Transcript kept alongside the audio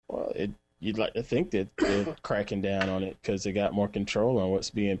Well, you'd like to think that they're cracking down on it because they got more control on what's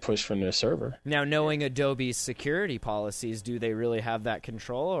being pushed from their server. Now, knowing Adobe's security policies, do they really have that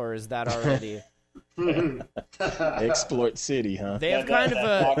control, or is that already... Exploit City, huh? They have kind of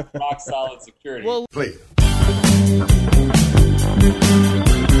a... rock solid security. Well, Please.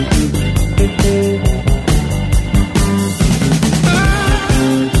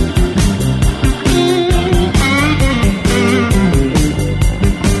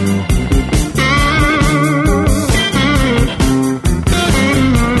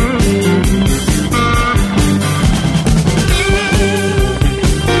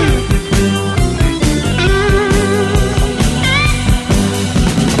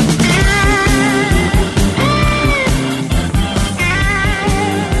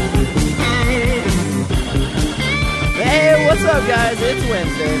 guys, it's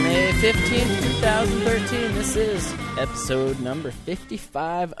Wednesday, May 15th, 2013. This is episode number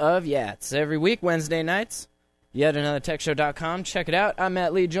 55 of Yats. Every week, Wednesday nights, yet another techshow.com. Check it out. I'm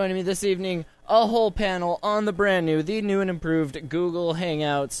Matt Lee. Joining me this evening, a whole panel on the brand new, the new and improved Google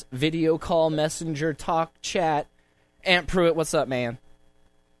Hangouts video call messenger talk chat. Ant Pruitt, what's up, man?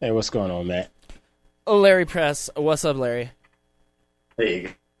 Hey, what's going on, Matt? Larry Press, what's up, Larry?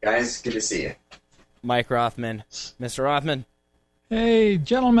 Hey, guys, good to see you. Mike Rothman. Mr. Rothman. Hey,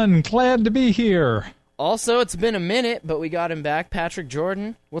 gentlemen, glad to be here. Also, it's been a minute, but we got him back. Patrick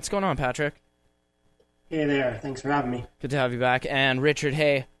Jordan. What's going on, Patrick? Hey there. Thanks for having me. Good to have you back. And Richard,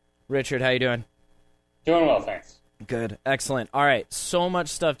 hey. Richard, how you doing? Doing well, thanks. Good. Excellent. All right, so much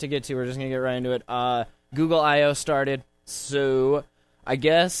stuff to get to. We're just going to get right into it. Google I.O. started, so I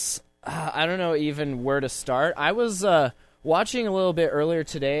guess I don't know even where to start. I was watching a little bit earlier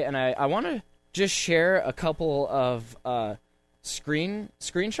today, and I want to just share a couple of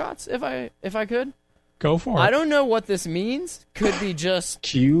screenshots if I could. Go for it. I don't know what this means. Could be just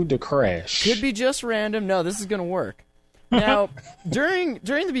cue the crash. Could be just random. No, this is going to work. Now, during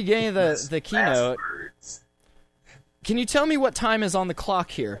the beginning of the keynote, can you tell me what time is on the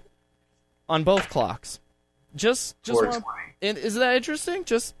clock here? On both clocks. Just is that interesting?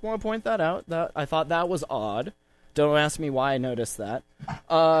 Just want to point that out. That I thought that was odd. Don't ask me why I noticed that.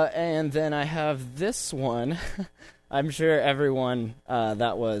 And then I have this one. I'm sure everyone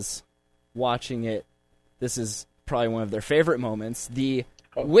that was watching it, this is probably one of their favorite moments. The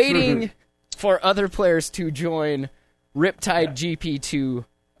waiting for other players to join Riptide GP2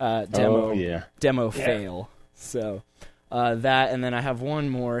 demo fail. So that, and then I have one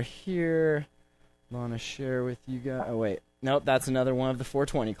more here. I want to share with you guys. Oh, wait. Nope, that's another one of the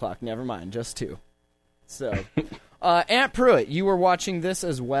 420 clock. Never mind, just two. So, Ant Pruitt, you were watching this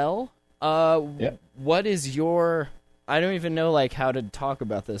as well. Yep. What is your... I don't even know how to talk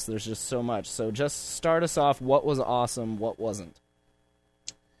about this. There's just so much. So just start us off. What was awesome? What wasn't?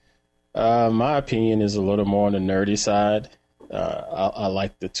 My opinion is a little more on the nerdy side. I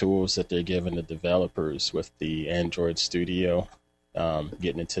like the tools that they're giving the developers with the Android Studio,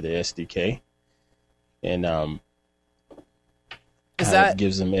 getting into the SDK. And it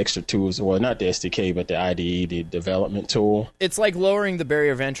gives them extra tools. Well, not the SDK, but the IDE, the development tool. It's like lowering the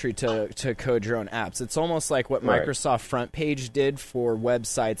barrier of entry to code your own apps. It's almost like what Right. Microsoft Front Page did for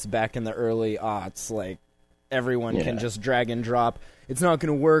websites back in the early aughts. Like, everyone can just drag and drop. It's not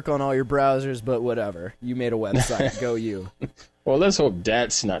going to work on all your browsers, but whatever. You made a website. Go you. Well, let's hope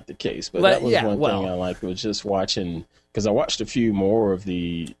that's not the case. But that was one thing I liked, was just watching, because I watched a few more of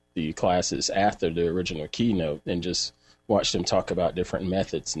the classes after the original keynote and just watch them talk about different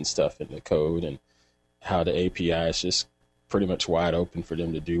methods and stuff in the code and how the API is just pretty much wide open for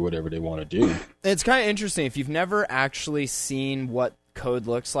them to do whatever they want to do. It's kind of interesting. If you've never actually seen what code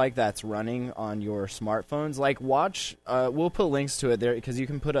looks like that's running on your smartphones, watch, we'll put links to it there because you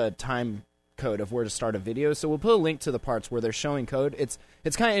can put a time code of where to start a video. So we'll put a link to the parts where they're showing code. It's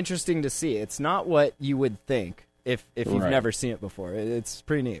kind of interesting to see. It's not what you would think if you've never seen it before. It's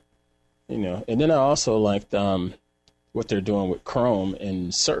pretty neat. And then I also liked what they're doing with Chrome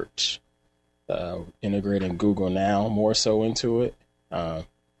and search, integrating Google Now more so into it. The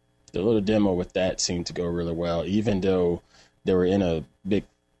little demo with that seemed to go really well, even though they were in a big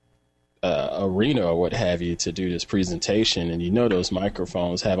arena or what have you to do this presentation, and those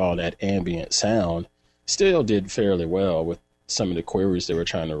microphones have all that ambient sound, still did fairly well with some of the queries they were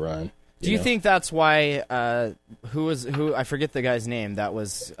trying to run. Do you think that's why who I forget the guy's name that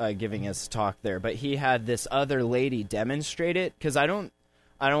was giving his talk there, but he had this other lady demonstrate it? Because I don't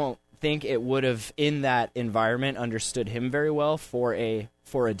think it would have in that environment understood him very well for a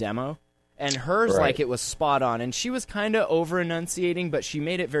demo, and hers, Right. like, it was spot on. And she was kind of over-enunciating, but she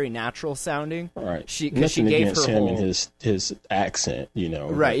made it very natural sounding. Right. Because she Nothing gave against her him whole... and his accent, you know.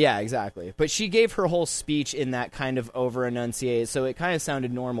 Right, yeah, exactly. But she gave her whole speech in that kind of over-enunciate, so it kind of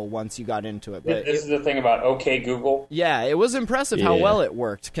sounded normal once you got into it. But This is the thing about OK Google. yeah, it was impressive how Yeah. well it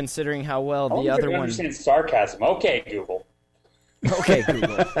worked, considering how well I the don't other think I one... understand sarcasm. OK Google. Okay,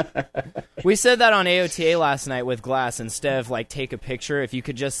 Google. We said that on AOTA last night with Glass. Instead of, like, take a picture, if you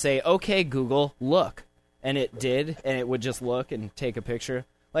could just say, okay, Google, look. And it did, and it would just look and take a picture.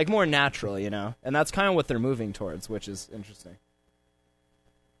 Like, more natural, you know? And that's kind of what they're moving towards, which is interesting.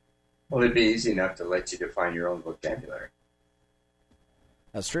 Well, it'd be easy enough to let you define your own vocabulary.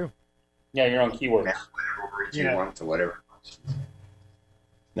 That's true. Yeah, your own keywords. Match whatever words you Yeah. want to whatever.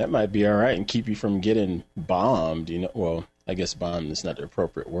 That might be all right and keep you from getting bombed, you know. Well, I guess bombed is not the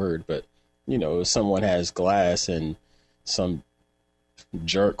appropriate word, but, you know, if someone has Glass and some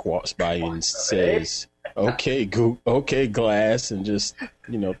jerk walks by and says, okay, okay, Glass, and just,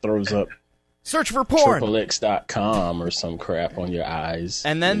 you know, throws up Search for porn! XXX.com or some crap on your eyes.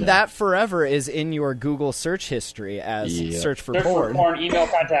 And then you know. that forever is in your Google search history as Yeah. search for Search for porn. porn, email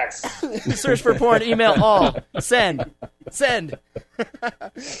contacts. Search for porn, email all. Send. Send.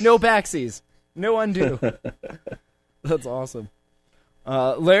 No backsies. No undo. That's awesome.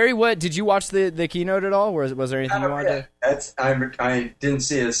 Larry, what did you watch the keynote at all? Was there anything you wanted to... I didn't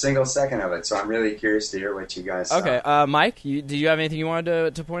see a single second of it, so I'm really curious to hear what you guys saw. Okay, Mike, do you have anything you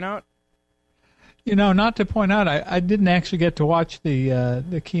wanted to point out? You know, not to point out, I didn't actually get to watch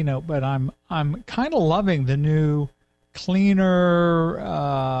the keynote, but I'm kind of loving the new,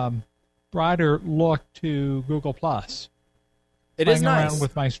 cleaner, brighter look to Google Plus. It is Playing nice. around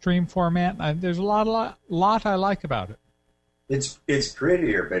with my stream format. There's a lot I like about it. It's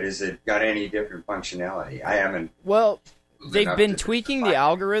prettier, but has it got any different functionality? I haven't. Well, they've enough been to tweaking the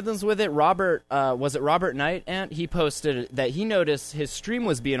define. algorithms with it. Robert, was it Robert Knight? And he posted that he noticed his stream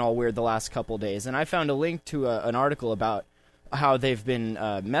was being all weird the last couple days, and I found a link to an article about how they've been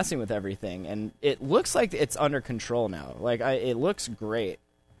messing with everything, and it looks like it's under control now. Like it looks great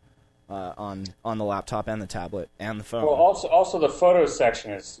on the laptop and the tablet and the phone. Well, also the photo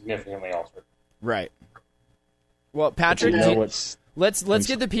section is significantly altered. Right. Well, But Patrick, you know let's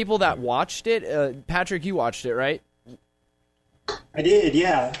get the people that watched it. Patrick, you watched it, right? I did,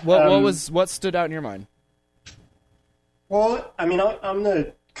 yeah. What stood out in your mind? Well, I mean, I'm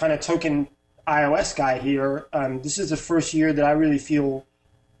the kind of token iOS guy here. This is the first year that I really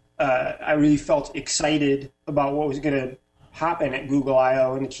felt excited about what was going to happen at Google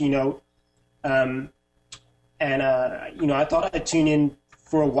I/O in the keynote. You know, I thought I'd tune in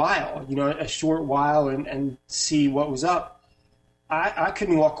for a while, you know, a short while, and see what was up. I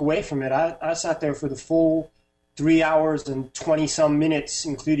couldn't walk away from it. I sat there for the full 3 hours and 20-some minutes,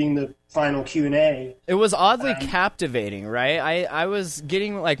 including the final Q&A. It was oddly captivating, right? I was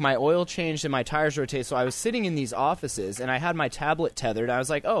getting, like, my oil changed and my tires rotated, so I was sitting in these offices, and I had my tablet tethered, and I was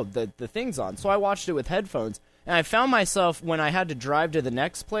like, oh, the thing's on. So I watched it with headphones, and I found myself, when I had to drive to the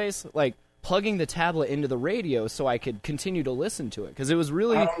next place, like, plugging the tablet into the radio so I could continue to listen to it, because it was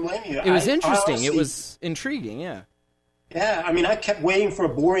really... I don't blame you. It was I interesting. honestly- It was intriguing, yeah. Yeah, I mean, I kept waiting for a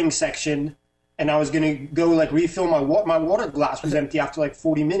boring section, and I was going to go, like, refill my water glass was empty after, like,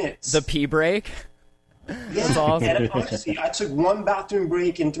 40 minutes. The pee break. That's awesome. And honestly, I took one bathroom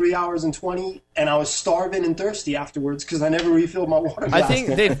break in 3 hours and 20, and I was starving and thirsty afterwards because I never refilled my water glass. I think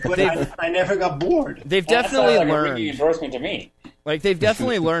they've I never got bored. they've Well, definitely that sounds like a learned. ringing endorsement to me. Like, they've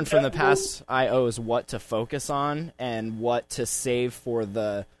definitely learned from the past IOs what to focus on and what to save for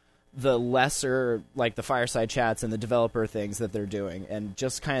the lesser, like, the fireside chats and the developer things that they're doing, and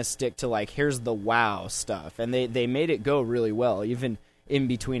just kind of stick to, like, here's the wow stuff. And they made it go really well, even in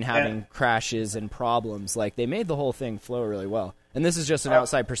between having crashes and problems. Like, they made the whole thing flow really well. And this is just an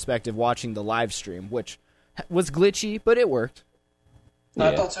outside perspective watching the live stream, which was glitchy, but it worked.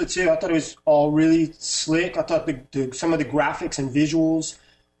 I thought so too. I thought it was all really slick. I thought some of the graphics and visuals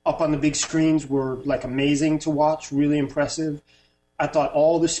up on the big screens were, like, amazing to watch, really impressive. I thought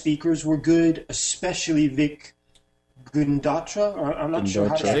all the speakers were good, especially Vic Gundotra. Or I'm not sure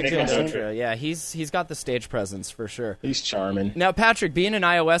how to say Vic his name. Gundotra, yeah, he's got the stage presence for sure. He's charming. Now, Patrick, being an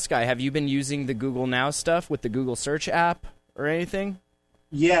iOS guy, have you been using the Google Now stuff with the Google Search app or anything?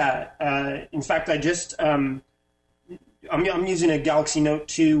 Yeah. In fact, I just I'm using a Galaxy Note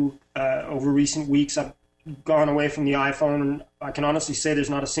 2 over recent weeks. I've gone away from the iPhone, and I can honestly say there's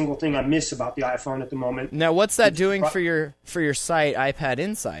not a single thing I miss about the iPhone at the moment. Now, what's that doing for your site, iPad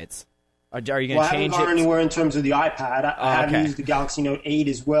Insights? Are you going to Well, I haven't change gone it? anywhere in terms of the iPad. I have okay. used the Galaxy Note 8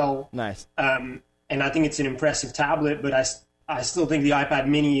 as well, Nice. and I think it's an impressive tablet, but I still think the iPad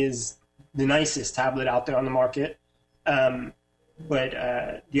Mini is the nicest tablet out there on the market. But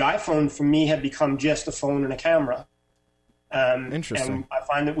the iPhone for me had become just a phone and a camera. Interesting. And I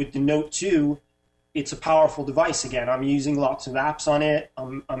find that with the Note 2, it's a powerful device again. I'm using lots of apps on it.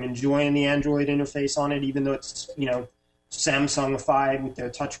 I'm enjoying the Android interface on it, even though it's, Samsungified with their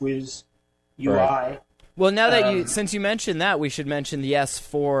TouchWiz UI. Right. Well, now that since you mentioned that, we should mention the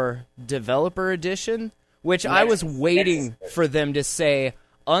S4 Developer Edition, which I was waiting for them to say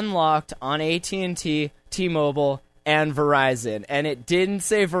unlocked on AT&T, T-Mobile, and Verizon, and it didn't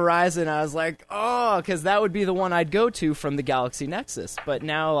say Verizon. I was like, oh, because that would be the one I'd go to from the Galaxy Nexus. But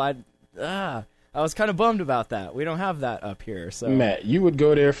now I was kind of bummed about that. We don't have that up here. So Matt, you would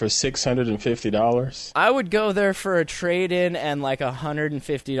go there for $650? I would go there for a trade-in and like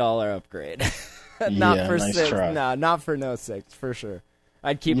 $150 upgrade. Not Yeah, for nice 6. try. No, not for Note 6 for sure.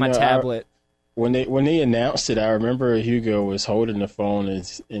 I'd keep You my know, tablet. When they announced it, I remember Hugo was holding the phone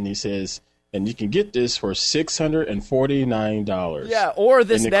and he says, and you can get this for $649. Yeah, or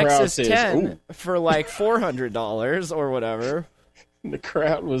this And the crowd Nexus says, 10 "Ooh." for like $400 or whatever. The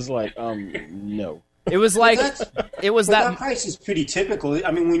crowd was like, no. It was like But that price is pretty typical.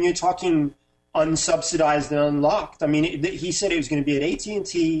 I mean, when you're talking unsubsidized and unlocked, I mean, he said it was going to be at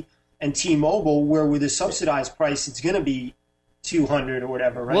AT&T and T-Mobile, where with a subsidized price, it's going to be $200 or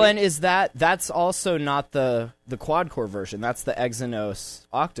whatever, right? Well, and that's also not the quad-core version. That's the Exynos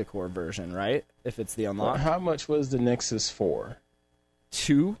octa-core version, right? If it's the unlock. How much was the Nexus 4?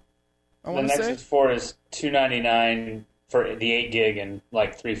 2, I The want to say? Nexus 4 is $299 for the 8 gig and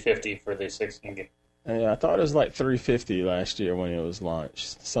like $350 for the 16 gig. Yeah, I thought it was like $350 last year when it was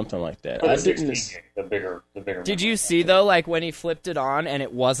launched, something like that. For the I 16 didn't. gig, the bigger. Did you see, though, like when he flipped it on and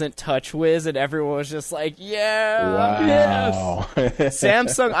it wasn't TouchWiz and everyone was just like, yeah, Wow. yes.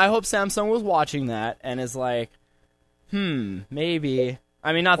 Samsung, I hope Samsung was watching that and is like, maybe.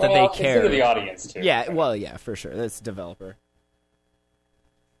 I mean, not that they care. Consider the audience too. Yeah, well, yeah, for sure. That's developer.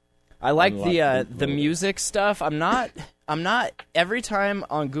 I like the music stuff. I'm not every time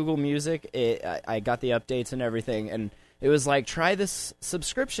on Google Music I got the updates and everything, and it was like, try this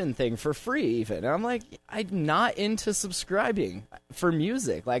subscription thing for free even. And I'm like, I'm not into subscribing for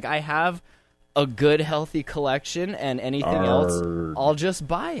music. Like, I have a good healthy collection, and anything else I'll just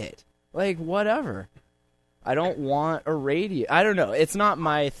buy it. Like, whatever. I don't want a radio. I don't know. It's not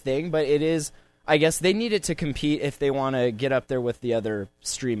my thing, but it is. I guess they need it to compete if they want to get up there with the other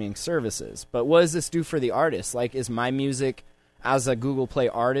streaming services. But what does this do for the artists? Like, is my music as a Google Play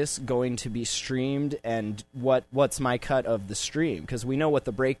artist going to be streamed, and what's my cut of the stream? Because we know what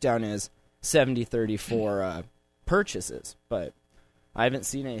the breakdown is, 70-30 for purchases, but I haven't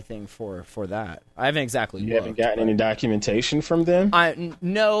seen anything for that. I haven't exactly You looked. haven't gotten any documentation from them?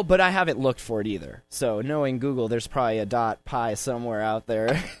 No, but I haven't looked for it either. So knowing Google, there's probably a .py somewhere out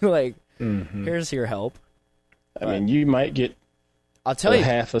there. Like, here's your help. I mean, you might get I'll tell you,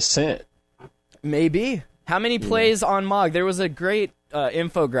 half a cent. maybe. How many plays on Mog? There was a great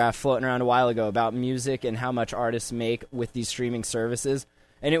infograph floating around a while ago about music and how much artists make with these streaming services.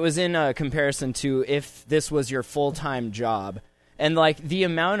 And it was in comparison to if this was your full-time job. And, like, the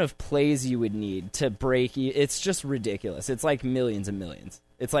amount of plays you would need to break, it's just ridiculous. It's like millions and millions.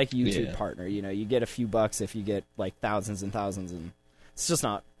 It's like YouTube Partner. You know, you get a few bucks if you get, like, thousands and thousands. And it's just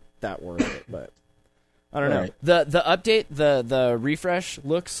not that worth it, but I don't know. The update, the refresh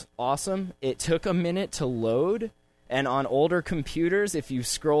looks awesome. It took a minute to load, and on older computers, if you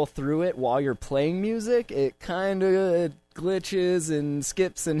scroll through it while you're playing music, it kind of glitches and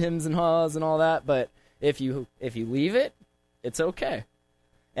skips and hems and haws and all that. But if you leave it, it's okay.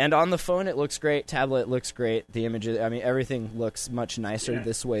 And on the phone, it looks great. Tablet looks great. The images, I mean, everything looks much nicer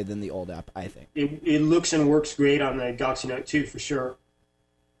this way than the old app, I think. It looks and works great on the Galaxy Note 2 for sure.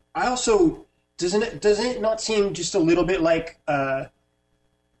 I also doesn't it not seem just a little bit like an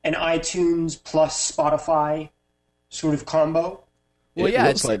iTunes plus Spotify sort of combo? Well, It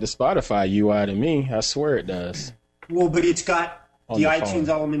looks like the Spotify UI to me. I swear it does. Well, but it's got the iTunes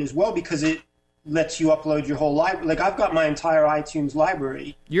element as well, because it lets you upload your whole library. Like, I've got my entire iTunes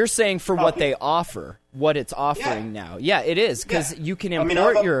library. You're saying for what they offer, what it's offering now. Yeah, it is, because you can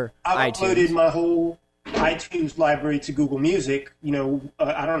import I've iTunes. uploaded my whole iTunes library to Google Music,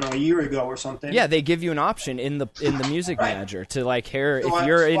 I don't know, a year ago or something. Yeah, they give you an option in the Music Manager to, like, here, So if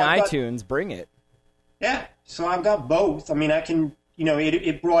you're in I've got- iTunes, bring it. Yeah, so I've got both. I mean, I can,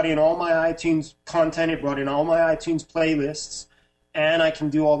 it brought in all my iTunes content, it brought in all my iTunes playlists, and I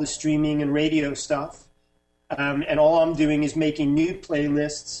can do all the streaming and radio stuff. And all I'm doing is making new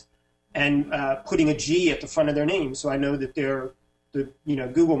playlists and putting a G at the front of their name, so I know that they're the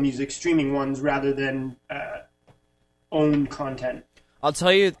Google Music streaming ones rather than own content. I'll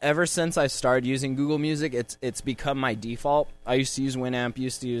tell you, ever since I started using Google Music, it's become my default. I used to use Winamp,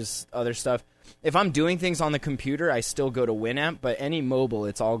 used to use other stuff. If I'm doing things on the computer, I still go to Winamp, but any mobile,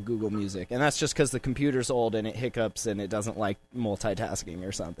 it's all Google Music. And that's just because the computer's old and it hiccups and it doesn't like multitasking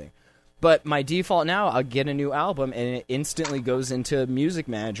or something. But my default now, I'll get a new album and it instantly goes into Music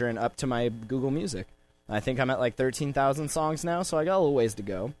Manager and up to my Google Music. I think I'm at like 13,000 songs now, so I got a little ways to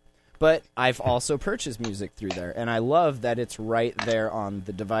go. But I've also purchased music through there, and I love that it's right there on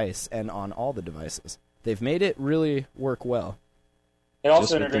the device and on all the devices. They've made it really work well. It also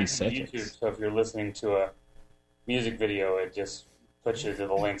Just within integrates with YouTube, seconds. so if you're listening to a music video, it just puts you to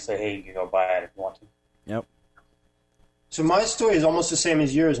the link, say, hey, you can go buy it if you want to. Yep. So my story is almost the same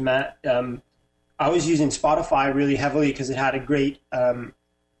as yours, Matt. I was using Spotify really heavily because it had a great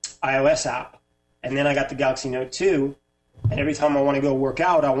iOS app. And then I got the Galaxy Note 2, and every time I want to go work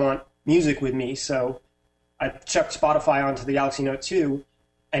out, I want music with me. So I chucked Spotify onto the Galaxy Note 2,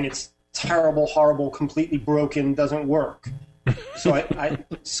 and it's terrible, horrible, completely broken, doesn't work. So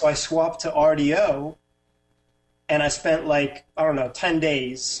I swapped to RDO, and I spent 10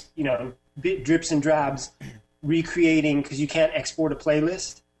 days, drips and drabs, recreating, because you can't export a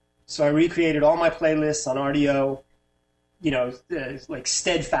playlist. So I recreated all my playlists on RDO,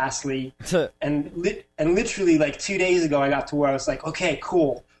 steadfastly. and literally 2 days ago, I got to where I was like, okay,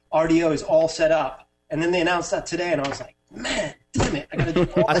 cool, RDO is all set up. And then they announced that today, and I was like, man, damn it, I gotta do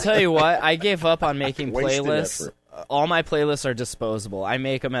all I'll tell you what, I gave up on making Wasted playlists. effort. All my playlists are disposable. I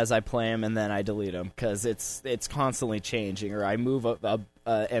make them as I play them, and then I delete them because it's constantly changing. Or I move a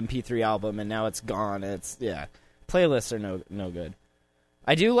MP3 album, and now it's gone. Playlists are no good.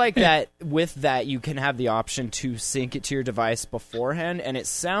 I do like that with that you can have the option to sync it to your device beforehand, and it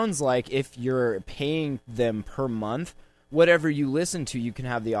sounds like if you're paying them per month, whatever you listen to, you can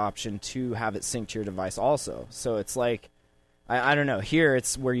have the option to have it synced to your device also. So it's like, I don't know, here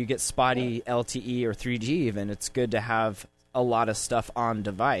it's where you get spotty LTE or 3G even. It's good to have a lot of stuff on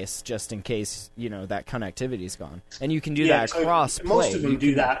device just in case, that connectivity's gone. And you can do that across play. Most of them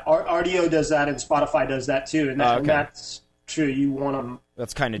do that. RDO does that, and Spotify does that too. And that's true. You want them.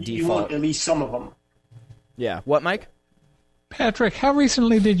 That's kind of You default. want at least some of them. Yeah. What, Mike? Patrick, how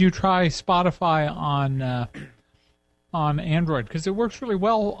recently did you try Spotify on Android? Because it works really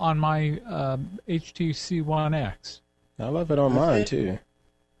well on my HTC One X. I love it on mine too.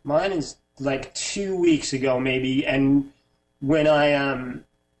 Mine is 2 weeks ago maybe, and when I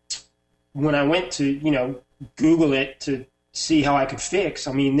went to Google it to see how I could fix,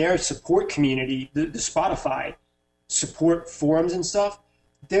 their support community, the Spotify support forums and stuff,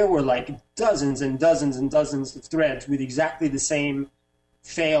 there were dozens and dozens and dozens of threads with exactly the same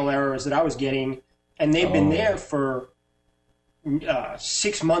fail errors that I was getting, and they've been there for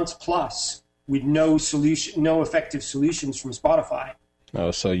 6 months plus with no effective solutions from Spotify.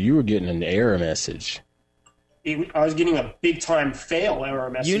 Oh, so you were getting an error message. I was getting a big time fail error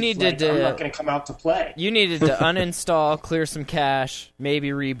message. You needed to. I'm not going to come out to play. You needed to uninstall, clear some cache, maybe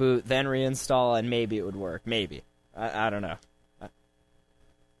reboot, then reinstall, and maybe it would work. Maybe. I don't know.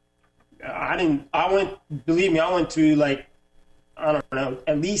 I didn't. I went. Believe me, I went through I don't know,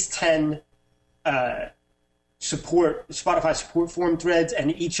 at least 10 Spotify support forum threads,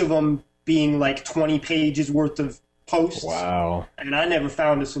 and each of them being 20 pages worth of posts. Wow. And I never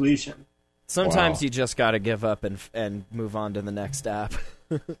found a solution. Sometimes Wow. you just got to give up and move on to the next app.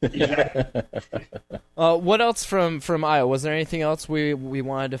 Exactly. What else from IO? Was there anything else we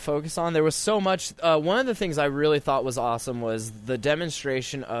wanted to focus on? There was so much. One of the things I really thought was awesome was the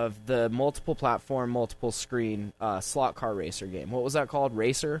demonstration of the multiple platform, multiple screen slot car racer game. What was that called?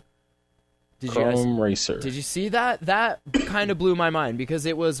 Racer? Chrome Racer. Did you see that? That kind of blew my mind because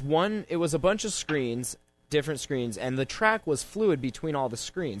it was a bunch of screens, different screens, and the track was fluid between all the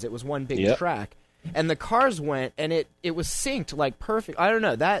screens. It was one big track. And the cars went, and it was synced perfect. I don't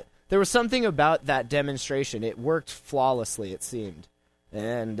know, that there was something about that demonstration. It worked flawlessly, it seemed.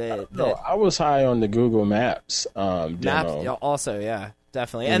 And I was high on the Google Maps demo. Maps also, yeah,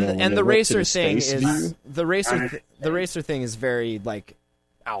 definitely. You know, when And they the went racer to the thing space is view. the racer thing is very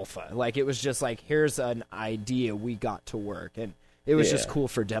alpha. It was just here's an idea we got to work, and it was just cool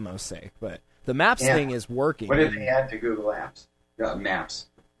for demo's sake. But the maps thing is working. What did they add to Google Apps? Maps.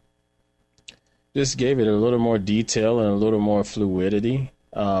 Just gave it a little more detail and a little more fluidity.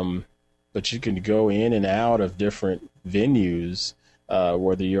 But you can go in and out of different venues,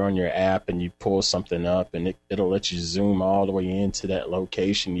 whether you're on your app and you pull something up, and it'll let you zoom all the way into that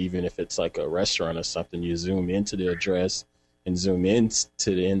location, even if it's like a restaurant or something. You zoom into the address and zoom in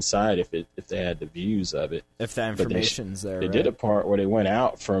to the inside if they had the views of it. If that information's there, They did a part where they went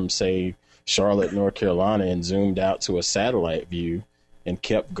out from, say, Charlotte, North Carolina, and zoomed out to a satellite view, and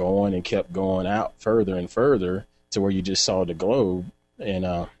kept going out further and further to where you just saw the globe,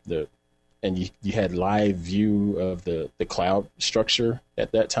 and you had live view of the cloud structure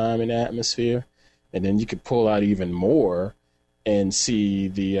at that time in the atmosphere, and then you could pull out even more and see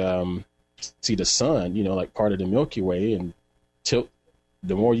the sun, like part of the Milky Way, and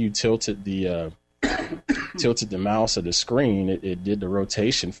the more you tilted the mouse of the screen, it did the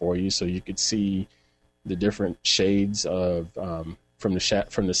rotation for you, so you could see the different shades of from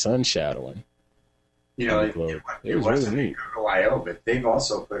the sun shadowing. It was wasn't really neat. Google I/O, but they've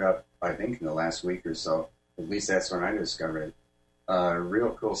also put up, I think, in the last week or so, at least that's when I discovered it, a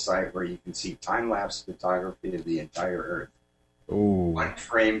real cool site where you can see time-lapse photography of the entire Earth. Ooh. 1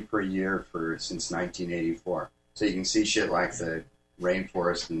 frame per year since 1984. So you can see shit like the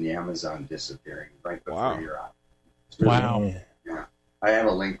rainforest and the Amazon disappearing right before your eyes. It's really Wow. cool. Yeah. I have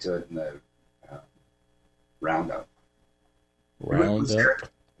a link to it in the roundup. Roundup.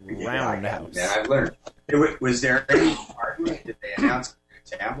 Roundhouse. Yeah, I've learned. Was there any hardware? Did they announce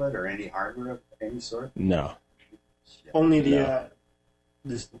a tablet or any hardware of any sort? No. Only the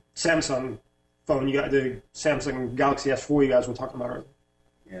Samsung phone. You got the Samsung Galaxy S4 you guys were talking about earlier.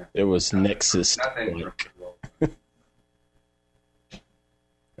 Yeah. It was Nexus. Nothing.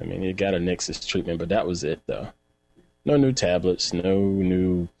 I mean, it got a Nexus treatment, but that was it, though. No new tablets, no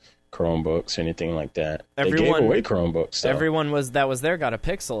new Chromebooks, anything like that. They gave away Chromebooks, though. Everyone that was there got a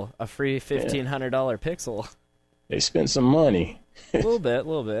Pixel, a free $1,500 Pixel. They spent some money. A little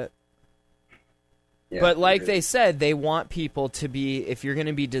bit. Yeah, But like they said, they want people to be, if you're going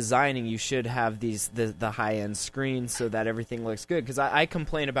to be designing, you should have the high-end screens so that everything looks good. Because I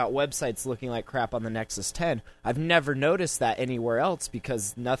complain about websites looking like crap on the Nexus 10. I've never noticed that anywhere else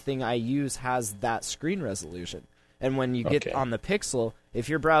because nothing I use has that screen resolution. And when you get on the Pixel, if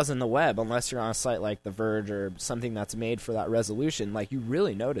you're browsing the web, unless you're on a site like The Verge or something that's made for that resolution, like you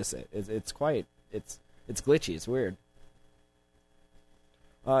really notice it. It's glitchy. It's weird.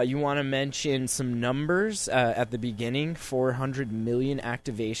 You want to mention some numbers at the beginning. 400 million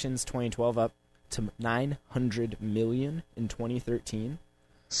activations 2012 up to 900 million in 2013.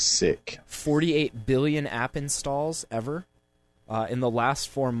 Sick. 48 billion app installs ever. In the last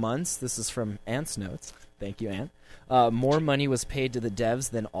 4 months, this is from Ant's notes. Thank you, Ant. More money was paid to the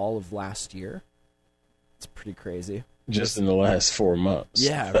devs than all of last year. It's pretty crazy. Just in the last 4 months.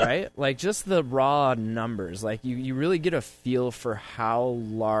 Yeah, right? Like, just the raw numbers. Like, you really get a feel for how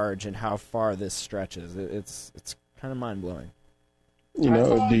large and how far this stretches. It's kind of mind-blowing.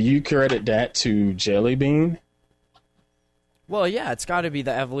 Do you credit that to Jelly Bean? Well, yeah, it's got to be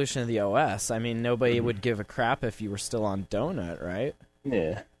the evolution of the OS. I mean, nobody would give a crap if you were still on Donut, right?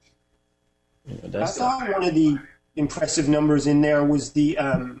 Yeah. I thought one of the impressive numbers in there was the,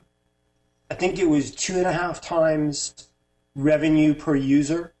 I think it was 2.5 times revenue per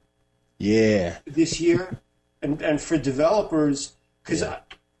user. Yeah. This year, and for developers, because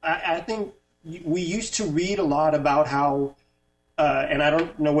I think we used to read a lot about how, and I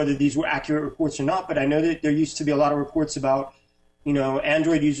don't know whether these were accurate reports or not, but I know that there used to be a lot of reports about,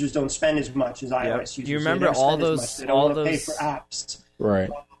 Android users don't spend as much as iOS users. Do you remember all those? They don't want to pay for apps. Right.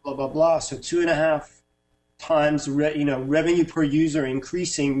 Blah, blah, blah. So 2.5 times, revenue per user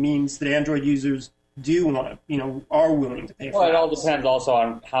increasing means that Android users do want to, are willing to pay for it. Well, it all depends also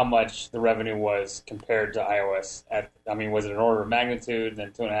on how much the revenue was compared to iOS. Was it an order of magnitude,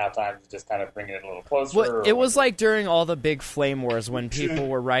 then 2.5 times, just kind of bringing it a little closer? Well, it was like during all the big flame wars when people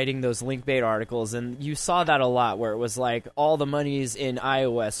were writing those link bait articles, and you saw that a lot where it was like all the money's in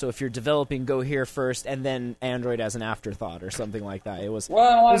iOS, so if you're developing, go here first, and then Android as an afterthought or something like that. It was, well,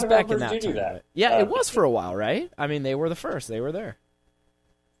 a lot of back in developers that do time. that. Yeah, it was for a while, right? I mean, they were the first. They were there.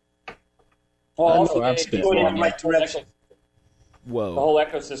 Well, I know also, I've they spent put in money. like the Whoa. whole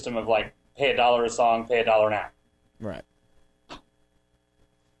ecosystem of like pay $1 a song, pay $1 an app. Right.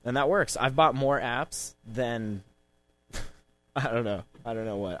 And that works. I've bought more apps than I don't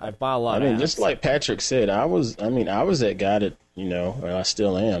know what. I've bought a lot of apps. Just like Patrick said, I was that guy that, and I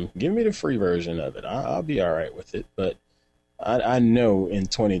still am. Give me the free version of it. I'll be all right with it. But I know in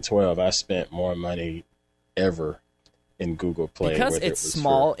 2012 I spent more money ever in Google Play. Because it's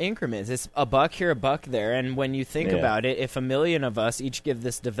small increments. It's $1 here, $1 there. And when you think about it, if 1 million of us each give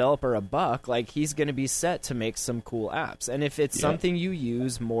this developer $1, like, he's going to be set to make some cool apps. And if it's something you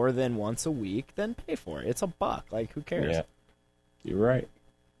use more than once a week, then pay for it. It's $1. Like, who cares? Yeah, you're right.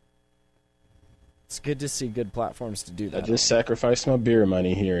 It's good to see good platforms to do that. I just sacrificed my beer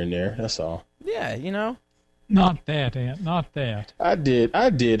money here and there. That's all. Yeah, Not that, Ant. Not that. I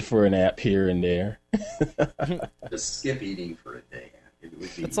did for an app here and there. Just skip eating for a day. It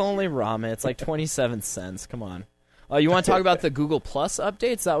would be It's only ramen. It's like 27 cents. Come on. You want to talk about the Google Plus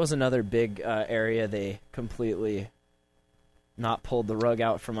updates? That was another big area they completely not pulled the rug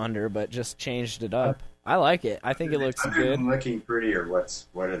out from under, but just changed it up. I like it. I think it looks good. Looking pretty, or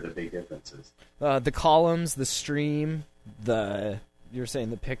what are the big differences? The columns, the stream, you were saying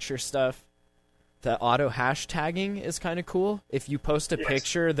the picture stuff. The auto hashtagging is kind of cool. If you post a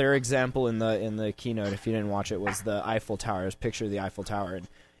picture, their example in the keynote, if you didn't watch it, was the Eiffel Tower. It was a picture of the Eiffel Tower, and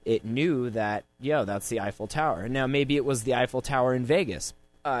it knew that, that's the Eiffel Tower. Now, maybe it was the Eiffel Tower in Vegas.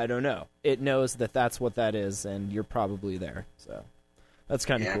 I don't know. It knows that that's what that is, and you're probably there. So that's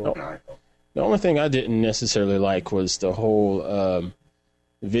kind of cool. The only thing I didn't necessarily like was the whole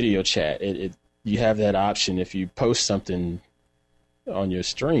video chat. You have that option if you post something on your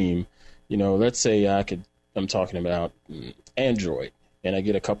stream. Let's say I'm talking about Android, and I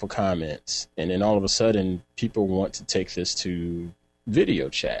get a couple comments, and then all of a sudden people want to take this to video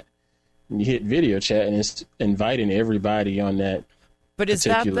chat. And you hit video chat, and it's inviting everybody on that. But is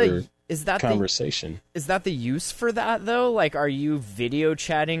that conversation? Is that the use for that though? Like, are you video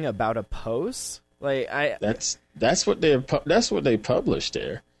chatting about a post? Like, that's what they published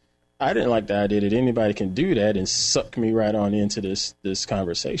there. I didn't like the idea that anybody can do that and suck me right on into this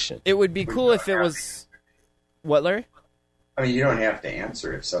conversation. It would be cool if it was... What, Larry? I mean, you don't have to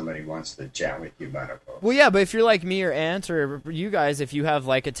answer if somebody wants to chat with you about a post. Well, yeah, but if you're like me or Ant or you guys, if you have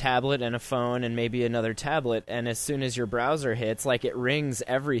like a tablet and a phone and maybe another tablet, and as soon as your browser hits, like it rings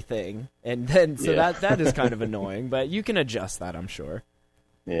everything, and then that is kind of annoying, but you can adjust that, I'm sure.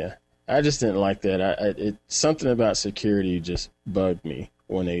 Yeah, I just didn't like that. Something about security just bugged me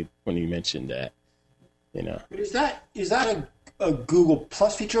when you mentioned that, But is that a Google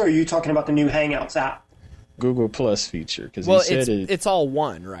Plus feature, or are you talking about the new Hangouts app? Google Plus feature, because it's all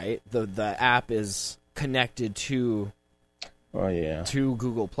one, right? The app is connected to to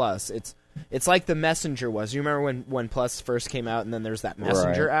Google Plus. It's like the Messenger was. You remember when Plus first came out, and then there's that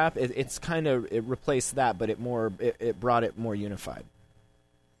Messenger app. It's kind of, it replaced that, but it brought it more unified.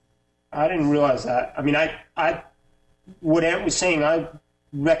 I didn't realize that. I mean, I what Ant was saying, I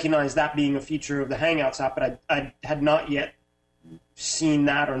recognize that being a feature of the Hangouts app, but I had not yet seen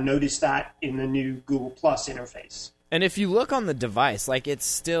that or noticed that in the new Google Plus interface. And if you look on the device, like it's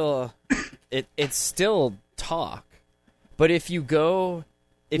still it's still talk. But if you go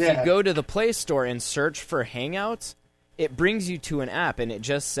to the Play Store and search for Hangouts, it brings you to an app and it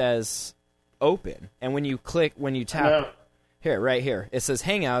just says open. And when you tap right here, it says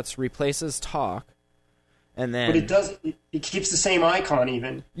Hangouts replaces talk. And then, but it keeps the same icon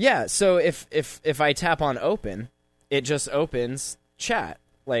even. Yeah, so if I tap on open, it just opens chat,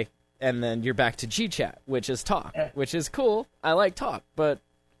 and then you're back to GChat, which is talk, which is cool. I like talk, but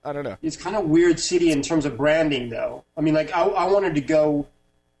I don't know. It's kind of weird city in terms of branding, though. I mean, I wanted to go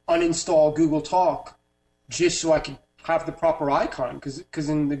uninstall Google Talk just so I could have the proper icon, because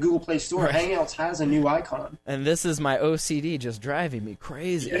in the Google Play Store, Hangouts has a new icon. And this is my OCD just driving me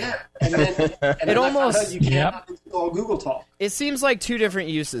crazy. Yeah, and then it almost you can't install Google Talk. It seems like two different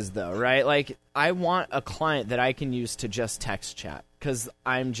uses, though, right? Like, I want a client that I can use to just text chat, because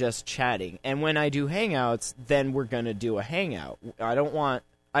I'm just chatting. And when I do Hangouts, then we're going to do a Hangout. I don't want...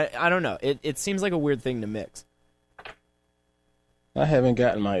 I don't know. It seems like a weird thing to mix. I haven't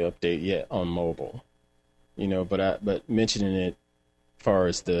gotten my update yet on mobile. But mentioning it as far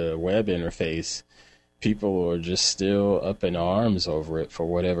as the web interface, people are just still up in arms over it for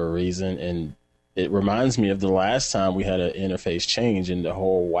whatever reason. And it reminds me of the last time we had an interface change in the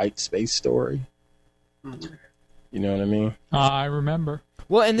whole white space story. Mm-hmm. You know what I mean? I remember.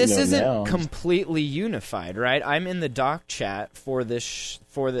 Well, and this isn't completely unified, right? I'm in the doc chat for this,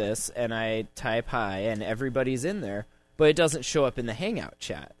 and I type hi, and everybody's in there, but it doesn't show up in the Hangout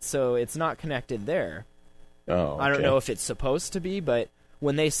chat, so it's not connected there. Oh, okay. I don't know if it's supposed to be, but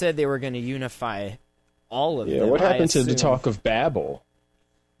when they said they were going to unify all of them, what happened to the talk of Babbel?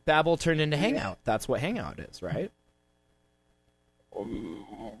 Babbel turned into Hangout. That's what Hangout is, right?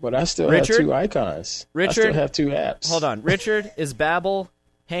 But I still have two icons. I still have two apps. Hold on. Richard, is Babbel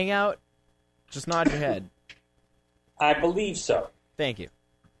Hangout? Just nod your head. I believe so. Thank you.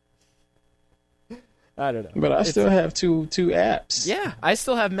 I don't know. But I still have two apps. Yeah, I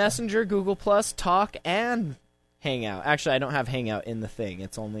still have Messenger, Google+, Talk, and Hangout. Actually, I don't have Hangout in the thing.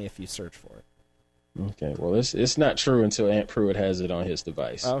 It's only if you search for it. Okay, well, it's not true until Ant Pruitt has it on his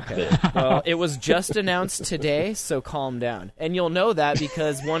device. Okay. Well, it was just announced today, so calm down. And you'll know that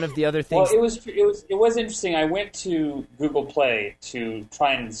because one of the other things... Well, it was interesting. I went to Google Play to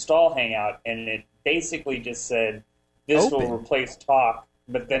try and install Hangout, and it basically just said, this will replace Talk,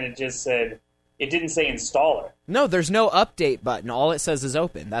 but then it just said, it didn't say installer. No, there's no update button. All it says is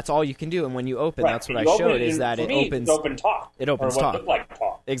open. That's all you can do. And when you open, Right. that's what You I open showed, it, is and that for it me, opens. It's open talk. It opens or what talk. looked like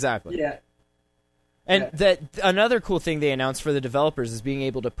talk. Exactly. Yeah. And that another cool thing they announced for the developers is being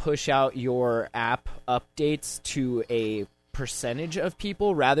able to push out your app updates to a percentage of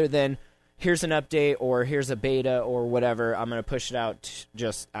people rather than here's an update or here's a beta or whatever. I'm going to push it out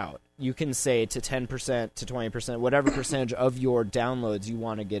just out. You can say to 10% to 20%, whatever percentage of your downloads you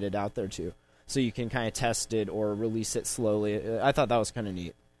want to get it out there to. So you can kind of test it or release it slowly. I thought that was kind of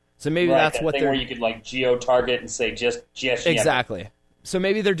neat. So maybe Right, that's that what thing they're... where you could like geo-target and say just Exactly. So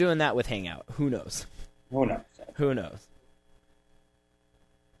maybe they're doing that with Hangout. Who knows? Who knows? Who knows?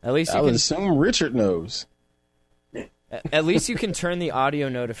 At least I you would can. assume Richard knows. At least you can turn the audio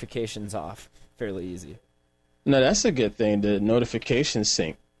notifications off. Fairly easy. No, that's a good thing. The notification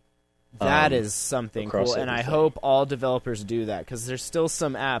sync. That is something across cool, and I everything. hope all developers do that because there's still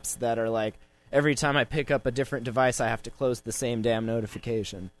some apps that are like every time I pick up a different device, I have to close the same damn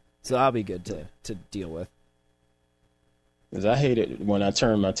notification. So that'll be good to deal with. Because I hate it when I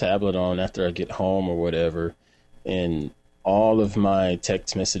turn my tablet on after I get home or whatever, and all of my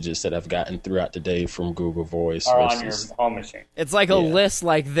text messages that I've gotten throughout the day from Google Voice Or on versus- your home machine. It's like a Yeah. list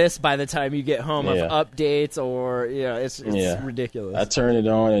like this by the time you get home Yeah. of updates or it's Yeah. ridiculous. I turn it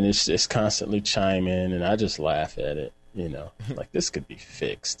on and it's constantly chiming, and I just laugh at it. Like this could be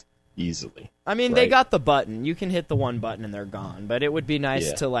fixed easily. I mean, they Right. got the button. You can hit the one button and they're gone. But it would be nice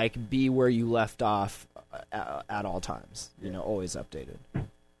Yeah. to like be where you left off at all times. Always updated.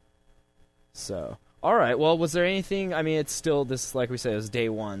 So, all right. Well, was there anything? I mean, it's still this, like we said, it was day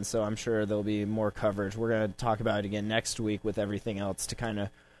one, so I'm sure there'll be more coverage. We're gonna talk about it again next week with everything else to kind of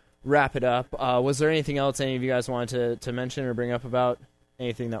wrap it up. Was there anything else any of you guys wanted to mention or bring up about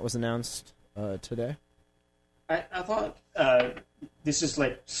anything that was announced today? I thought this is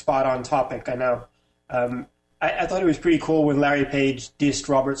like spot on topic. I know. I thought it was pretty cool when Larry Page dissed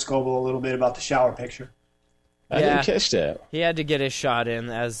Robert Scoble a little bit about the shower picture. I Yeah. didn't catch that. He had to get his shot in,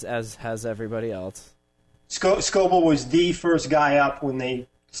 as has everybody else. Scoble was the first guy up when they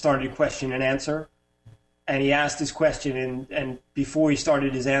started question and answer, and he asked his question, and before he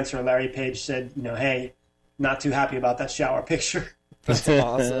started his answer, Larry Page said, hey, not too happy about that shower picture. That's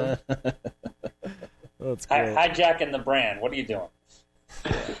awesome. That's great. Hijacking the brand. What are you doing?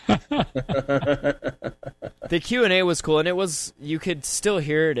 The Q&A was cool, and it was, you could still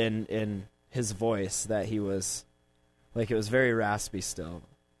hear it in his voice that he was, like, it was very raspy still,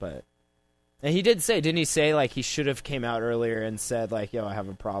 but, and he didn't he say, like, he should have came out earlier and said, like, yo, I have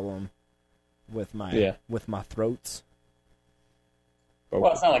a problem with my throats.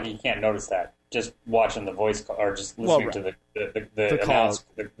 Well, it's not like you can't notice that. Just watching the voice call, or just listening Well, to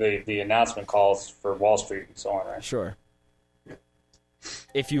The the announcement calls for Wall Street and so on, right? Sure.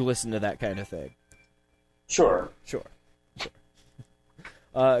 If you listen to that kind of thing. Sure.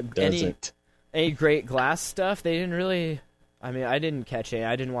 Doesn't. Any great Glass stuff? They didn't really. I mean, I didn't catch any.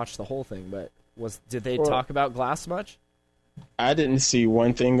 I didn't watch the whole thing, but did they talk about Glass much? I didn't see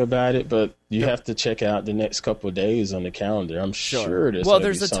one thing about it, but you have to check out the next couple of days on the calendar. I'm sure there's Well, gonna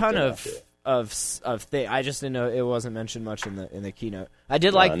there's be a ton something out of there. things. I just didn't know it wasn't mentioned much in the keynote. I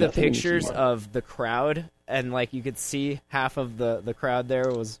did like the nothing in the pictures keynote. of the crowd, and like you could see half of the crowd there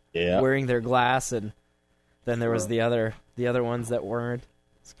was Yeah. wearing their glass, and then there was the other ones that weren't.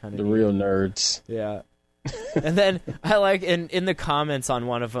 It's kind The of real nerds. yeah. And then I like in the comments on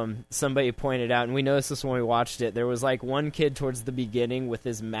one of them, somebody pointed out, and we noticed this when we watched it. There was like one kid towards the beginning with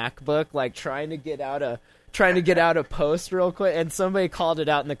his MacBook, like trying to get out a post real quick, and somebody called it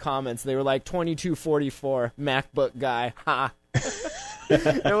out in the comments. They were like 2244 MacBook guy, ha.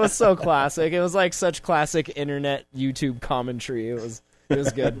 It was so classic. It was like such classic internet YouTube commentary. It was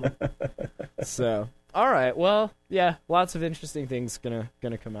good. So, all right, well, yeah, lots of interesting things gonna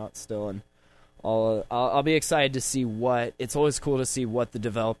come out still, and I'll be excited to see what. It's always cool to see what the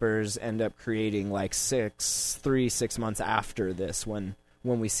developers end up creating, like 6 months after this, when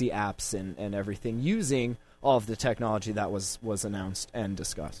we see apps and everything using all of the technology that was announced and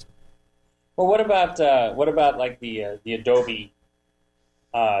discussed. Well, what about like the Adobe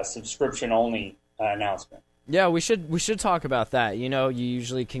subscription only announcement? Yeah, we should talk about that. You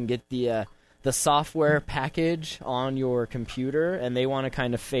usually can get the software package on your computer, and they want to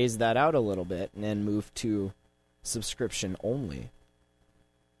kind of phase that out a little bit and then move to subscription only.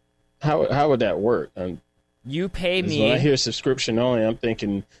 How would that work? You pay 'Cause me when I hear subscription only, I'm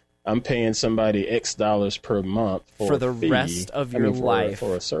thinking I'm paying somebody X dollars per month for the a fee. rest of your life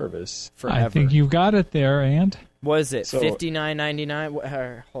for a service. forever. I think you got it there, Ant. What is it? So-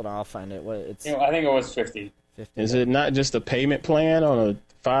 $59.99? Hold on, I'll find it. What it's I think it was 50. 50. Is it not just a payment plan on a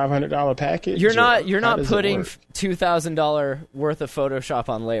 $500 package? You're not How does it putting work? $2,000 worth of Photoshop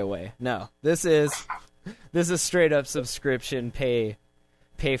on layaway. No, this is straight up subscription, pay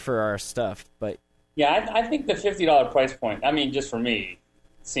for our stuff. But Yeah, I think the $50 price point, I mean, just for me,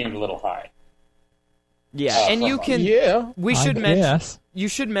 seemed a little high. yeah, and you can. Yeah. We should I mention. guess. You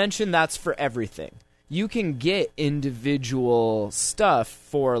should mention that's for everything. You can get individual stuff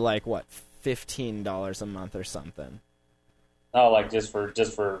for like what, $15 a month or something. Oh, like just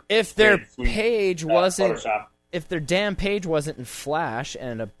for If their great sweet, page wasn't, Photoshop. if their damn page wasn't in Flash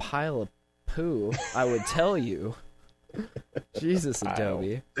and a pile of poo, I would tell you. Jesus,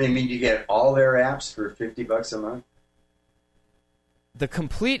 Adobe. They mean you get all their apps for $50 a month? The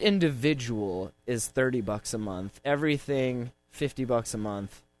complete individual is $30 a month. Everything $50 a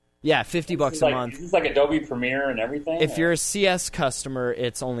month. Yeah, $50 a month. Is this like Adobe Premiere and everything? If you're a CS customer,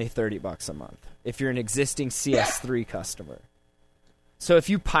 it's only $30 a month. If you're an existing CS3 customer. So if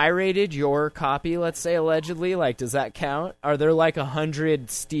you pirated your copy, let's say allegedly, like does that count? Are there like 100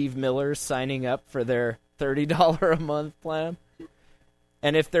 Steve Millers signing up for their $30 a month plan?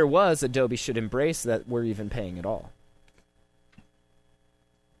 And if there was, Adobe should embrace that we're even paying it all.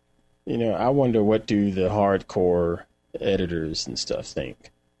 You know, I wonder what do the hardcore editors and stuff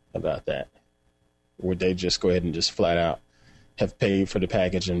think about that. Would they just go ahead and just flat out have paid for the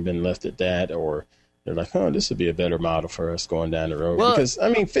package and been left at that, or they're like, oh, this would be a better model for us going down the road? Well, because I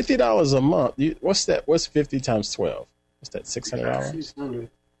mean, $50 a month. What's that? What's 50 times 12? What's that? $600. 600.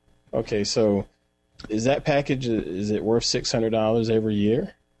 Okay, so is that package? Is it worth $600 every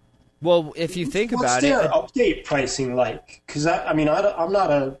year? Well, if you think What's about their it, update pricing like? Because I'm not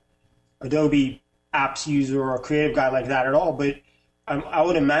a Adobe apps user or a creative guy like that at all, but I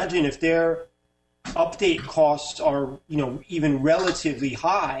would imagine if their update costs are, even relatively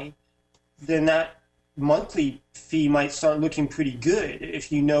high, then that monthly fee might start looking pretty good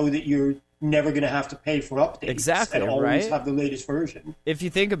if you know that you're never going to have to pay for updates. Exactly, and always right? have the latest version. if you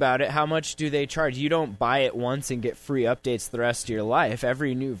think about it, how much do they charge? You don't buy it once and get free updates the rest of your life.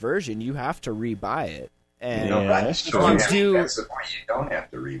 Every new version, you have to rebuy it. And Yeah, that's true. you do- That's the point. You don't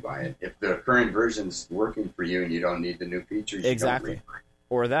have to rebuy it. If the current version's working for you and you don't need the new features, Exactly. you don't rebuy it.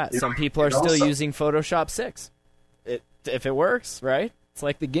 or that. You Some know, people are it still also- using Photoshop 6. If it works, right? It's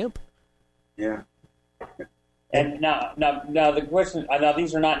like the GIMP. Yeah. And now the question. Now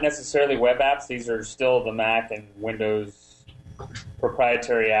these are not necessarily web apps. These are still the Mac and Windows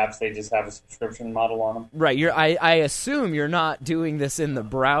proprietary apps. They just have a subscription model on them. Right. I assume you're not doing this in the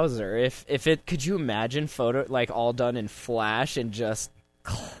browser. If it, could you imagine photo like all done in Flash and just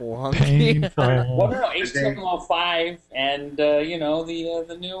clunky? Well, Painful. no, HTML5 and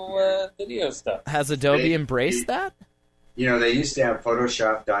the new video stuff. Has Adobe embraced that? They used to have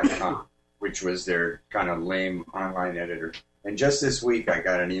Photoshop.com, which was their kind of lame online editor. And just this week, I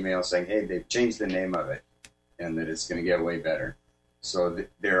got an email saying, hey, they've changed the name of it and that it's going to get way better. So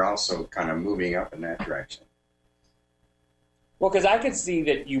they're also kind of moving up in that direction. Well, because I could see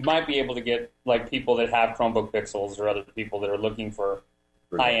that you might be able to get like people that have Chromebook Pixels or other people that are looking for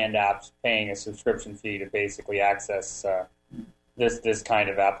high-end apps paying a subscription fee to basically access this kind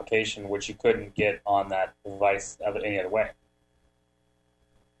of application, which you couldn't get on that device any other way.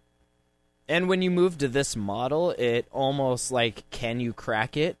 And when you move to this model, it almost like, can you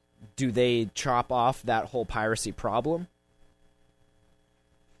crack it? Do they chop off that whole piracy problem?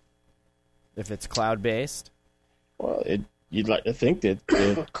 If it's cloud-based? Well, you'd like to think that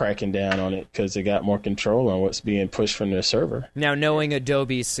they're cracking down on it because they got more control on what's being pushed from their server. Now, knowing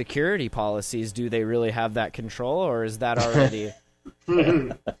Adobe's security policies, do they really have that control, or is that already...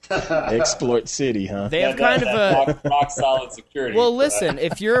 Exploit City, huh? They have kind of a... rock solid security. Well, listen,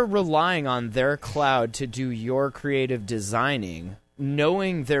 if you're relying on their cloud to do your creative designing,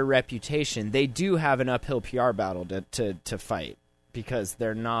 knowing their reputation, they do have an uphill PR battle to fight because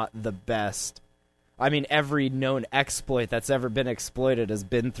they're not the best. I mean, every known exploit that's ever been exploited has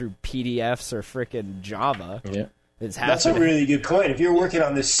been through PDFs or frickin' Java. Yeah. It's That's a happening. really good point. If you're working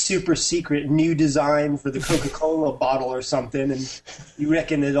on this super secret new design for the Coca-Cola bottle or something, and you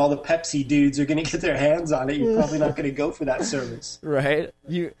reckon that all the Pepsi dudes are going to get their hands on it, you're probably not going to go for that service. Right?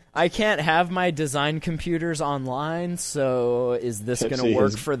 I can't have my design computers online, so is this going to Pepsi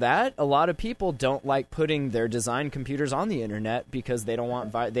work has- for that? A lot of people don't like putting their design computers on the internet because they don't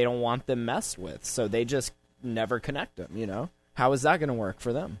want them messed with, so they just never connect them. How is that going to work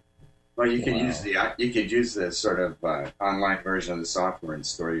for them? Well, you can use the sort of online version of the software and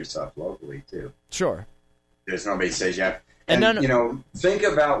store your stuff locally too. Sure. There's nobody says you have. And And think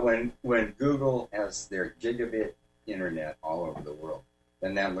about when Google has their gigabit internet all over the world.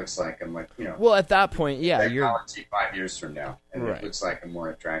 then that looks like a much, Well, at that point, yeah, you're technology 5 years from now, and Right. it looks like a more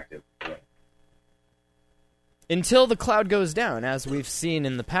attractive way. until the cloud goes down, as we've seen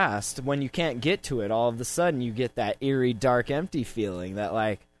in the past. When you can't get to it, all of a sudden you get that eerie, dark, empty feeling that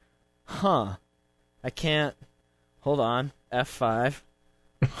like, I can't. Hold on, F5.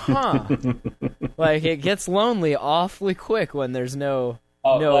 Like it gets lonely awfully quick when there's no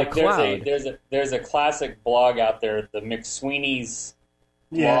cloud. There's a classic blog out there, the McSweeney's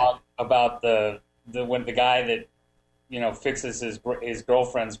blog about the guy that fixes his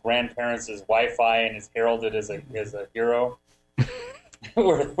girlfriend's grandparents' Wi-Fi and is heralded as a hero,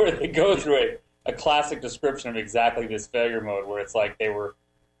 where they go through a classic description of exactly this failure mode, where it's like they were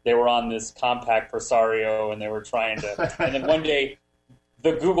on this compact Presario and they were trying to, and then one day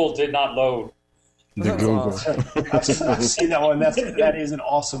the Google did not load. The Google. I've seen that one. That is an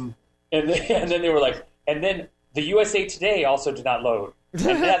awesome. And then they were like, and then the USA Today also did not load.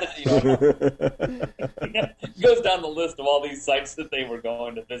 And it goes down the list of all these sites that they were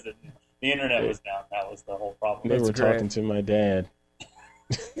going to visit. The internet was down. That was the whole problem. They were talking to my dad.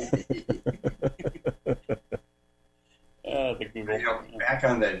 The Google. Back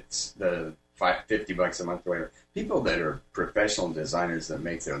on the $50 a month or whatever, people that are professional designers that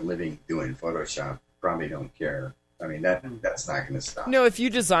make their living doing Photoshop probably don't care. I mean, that's not going to stop. No, if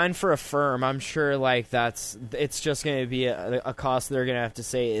you design for a firm, I'm sure like it's just going to be a cost they're going to have to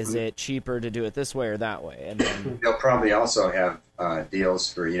say, is it cheaper to do it this way or that way? And then they'll probably also have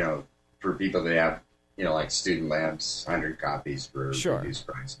deals for people that have like Student Labs, 100 copies for reduced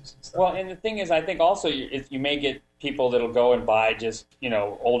prices and stuff. Well, and the thing is, I think also you may get people that'll go and buy just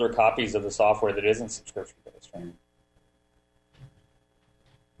older copies of the software that isn't subscription based, right?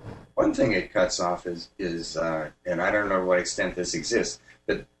 One thing it cuts off is and I don't know to what extent this exists,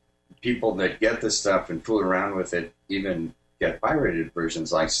 but people that get the stuff and fool around with it, even get pirated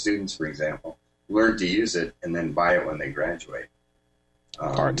versions, like students, for example, learn to use it and then buy it when they graduate.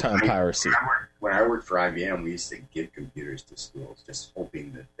 Part-time piracy. When I worked for IBM, we used to give computers to schools, just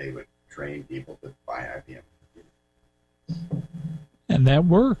hoping that they would train people to buy IBM computers. And that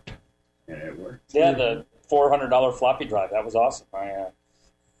worked. And it worked. Yeah, the $400 floppy drive, that was awesome.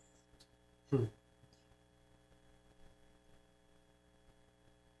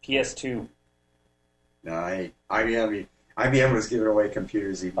 PS2. No, IBM was giving away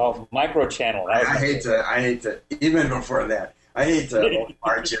computers. Even Microchannel. I hate to, even before that, I hate to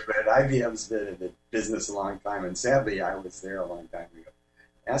march it, but IBM's been in the business a long time, and sadly, I was there a long time ago.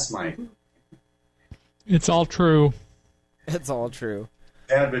 Ask Mike. It's all true. it's all true.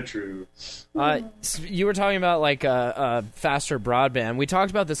 Bad but true. You were talking about like faster broadband. We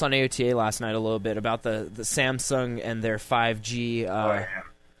talked about this on AOTA last night a little bit about the Samsung and their 5G,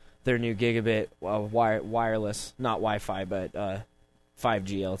 their new gigabit wireless, not Wi-Fi, but 5G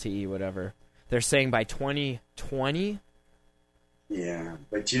LTE, whatever. They're saying by 2020. Yeah,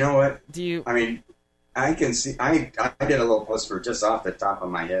 but you know what? I mean, I can see. I did a little post for just off the top of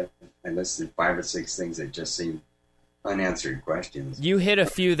my head. I listed 5 or 6 things that just seemed unanswered questions. You hit a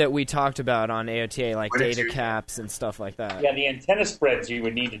few that we talked about on AOTA, like data caps and stuff like that. Yeah, the antenna spreads you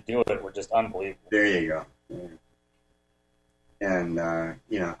would need to do it were just unbelievable. There you go. Yeah. And how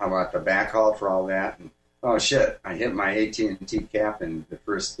about the backhaul for all that? And oh shit, I hit my AT&T cap in the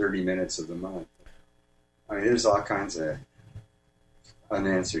first 30 minutes of the month. I mean, there's all kinds of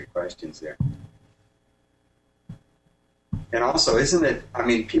unanswered questions there. And also, isn't it? I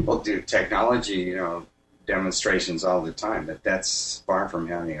mean, people do technology, demonstrations all the time, but that's far from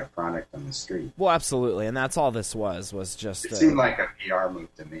having a product on the street. Well, absolutely, and that's all this was just. It seemed like a PR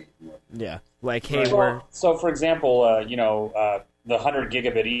move to me. Yeah, like hey, we're so. For example, the 100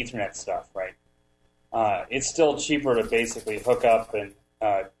 gigabit Ethernet stuff, right? It's still cheaper to basically hook up an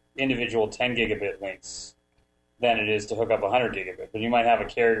individual 10 gigabit links than it is to hook up 100 gigabit. But you might have a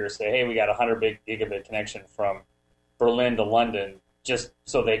carrier say, "Hey, we got a 100 gigabit connection from Berlin to London," just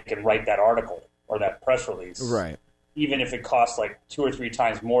so they can write that article or that press release, right? Even if it costs like 2 or 3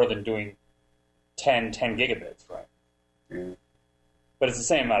 times more than doing 10 gigabits, right? Yeah. But it's the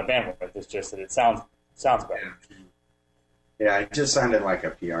same amount of bandwidth. It's just that it sounds better. Yeah, it just sounded like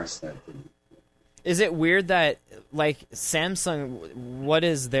a PR stunt. Is it weird that like Samsung? What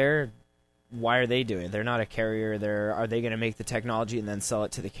is their? Why are they doing it? They're not a carrier. Are they going to make the technology and then sell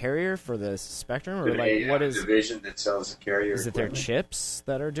it to the carrier for the spectrum, or like what is division that sells the carrier? Is it their chips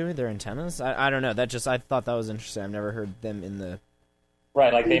that are doing their antennas? I don't know. I thought that was interesting. I've never heard them in the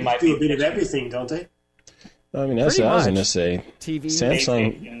right. Like they might do a bit of everything, don't they? I mean, that's what I was going to say. TV,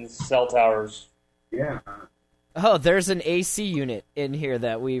 Samsung, cell towers. Yeah. Oh, there's an AC unit in here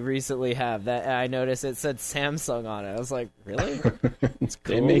that we recently have that I noticed it said Samsung on it. I was like, really? It's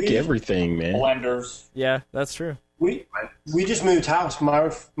cool. They make everything, man. Blenders. Yeah, that's true. We just moved house. My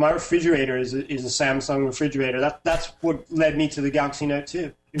refrigerator is a Samsung refrigerator. That's what led me to the Galaxy Note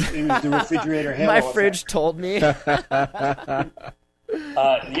 2. It was the refrigerator halo My effect. fridge told me. The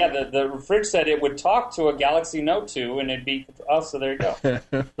fridge said it would talk to a Galaxy Note 2, and it'd be so there you go.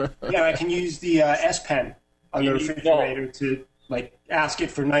 Yeah, I can use the S Pen on the refrigerator to ask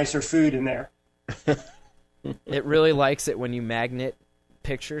it for nicer food in there. It really likes it when you magnet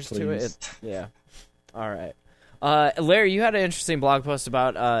pictures to Please. it. Yeah. All right. Larry, you had an interesting blog post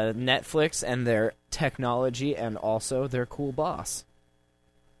about Netflix and their technology and also their cool boss.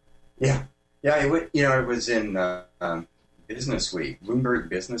 Yeah. It was in Business Week, Bloomberg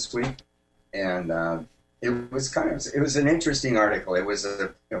Business Week, and it was an interesting article. It was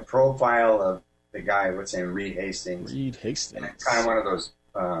a profile of the guy, what's his name, Reed Hastings. Reed Hastings. And kind of one of those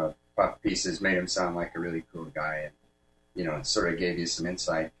puff pieces, made him sound like a really cool guy, and it sort of gave you some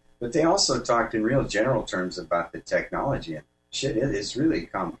insight. But they also talked in real general terms about the technology, and shit, it is really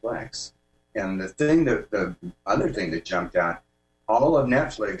complex. And the other thing that jumped out, all of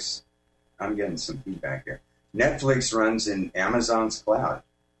Netflix, I'm getting some feedback here. Netflix runs in Amazon's cloud.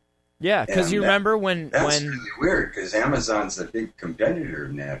 Yeah, because you remember when That's really weird, because Amazon's a big competitor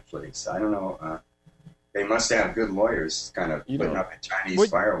of Netflix. I don't know. They must have good lawyers kind of putting up a Chinese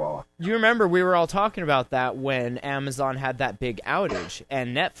firewall. You remember we were all talking about that when Amazon had that big outage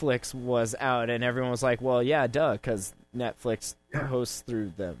and Netflix was out, and everyone was like, well, yeah, duh, because Netflix hosts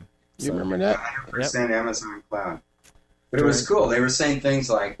through them. You remember that? 100% Amazon cloud. But it was cool. They were saying things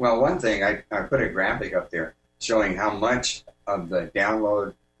like, well, one thing, I put a graphic up there showing how much of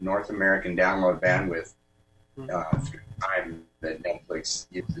the North American download bandwidth through time that Netflix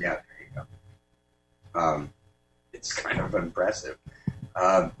uses. Yeah, there you go. It's kind of impressive.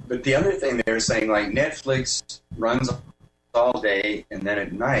 But the other thing they were saying, like Netflix runs all day, and then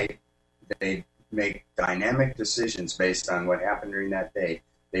at night they make dynamic decisions based on what happened during that day.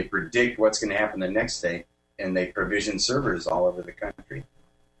 They predict what's going to happen the next day, and they provision servers all over the country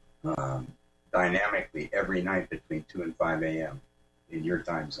dynamically every night between 2 and 5 a.m. in your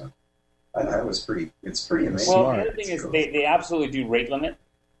time zone. I thought it's pretty amazing. Well, the other thing is they absolutely do rate limit.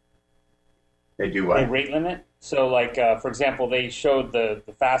 They do what? They rate limit. So, for example, they showed the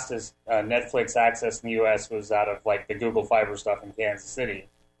fastest Netflix access in the U.S. was out of, the Google Fiber stuff in Kansas City.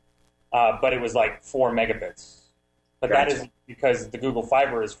 But it was, 4 megabits. But that is because the Google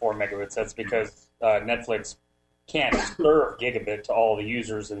Fiber is 4 megabits. That's because Netflix can't serve gigabit to all the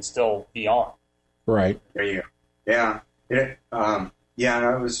users and still be on. Right. There you go. Yeah. And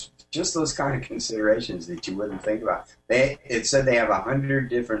it was just those kind of considerations that you wouldn't think about. It said they have 100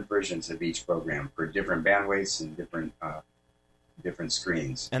 different versions of each program for different bandwidths and different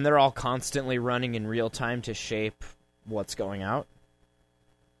screens. And they're all constantly running in real time to shape what's going out?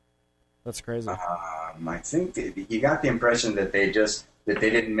 That's crazy. I think you got the impression that they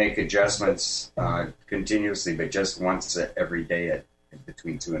didn't make adjustments continuously, but just once every day at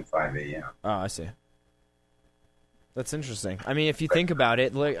between 2 and 5 a.m. Oh, I see. That's interesting. I mean, if you think about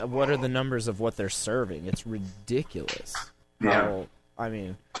it, what are the numbers of what they're serving? It's ridiculous. Yeah. I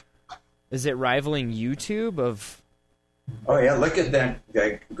mean, is it rivaling YouTube of... Oh, yeah, look at that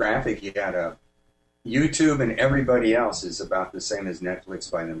graphic. You got YouTube and everybody else is about the same as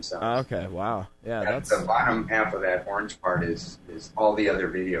Netflix by themselves. Okay, wow. Yeah, that's... The bottom half of that orange part is all the other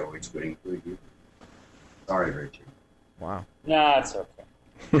video, which would include you. Sorry, Richard. Wow. Nah, it's okay.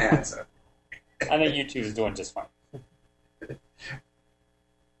 That's okay. I think YouTube is doing just fine.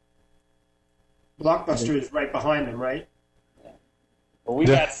 Blockbuster is right behind them, right? But we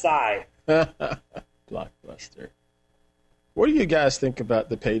got Psy. Blockbuster. What do you guys think about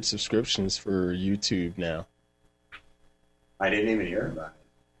the paid subscriptions for YouTube now? I didn't even hear about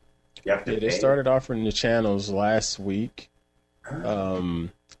it. You have to They pay? started offering the channels last week.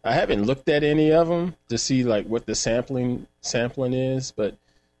 I haven't looked at any of them to see what the sampling is, but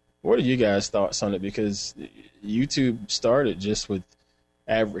what are you guys' thoughts on it? Because YouTube started just with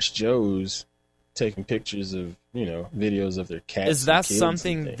average Joes taking pictures of, videos of their cats. Is that and kids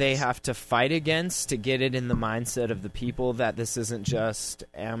something and they things. have to fight against to get it in the mindset of the people that this isn't just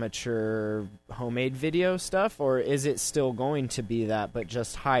amateur homemade video stuff, or is it still going to be that but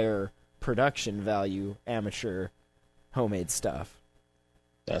just higher production value amateur homemade stuff?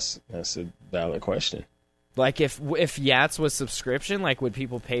 That's a valid question. If Yats was subscription, would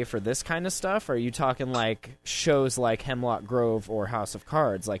people pay for this kind of stuff? Or are you talking shows like Hemlock Grove or House of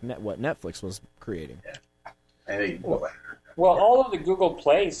Cards, what Netflix was creating? I think Well, Well, all of the Google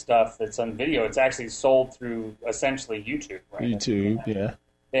Play stuff that's on video, it's actually sold through essentially YouTube, right? YouTube, yeah.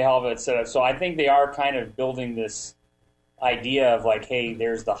 They have it set up. So I think they are kind of building this idea of like, hey,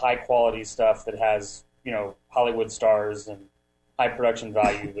 there's the high quality stuff that has, Hollywood stars and high production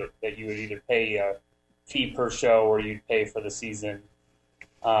value that you would either pay a fee per show or you'd pay for the season.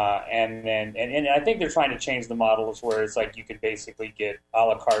 And I think they're trying to change the models where it's like you could basically get a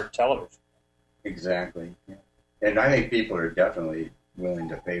la carte television. Exactly. Yeah. And I think people are definitely willing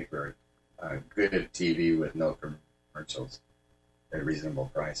to pay for good TV with no commercials at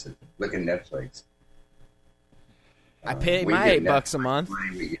reasonable prices. Look at Netflix. I pay We my get $8 a Netflix month.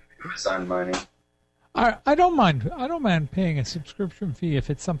 money, we get Amazon money. I don't mind paying a subscription fee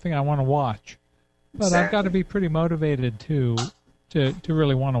if it's something I want to watch, but I've got to be pretty motivated to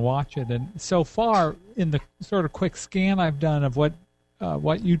really want to watch it. And so far, in the sort of quick scan I've done of what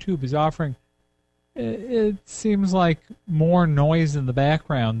YouTube is offering, it seems like more noise in the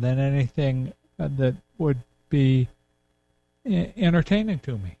background than anything that would be entertaining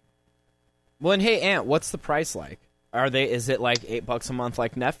to me. Well, and hey, Ant, what's the price like? Is it like $8 a month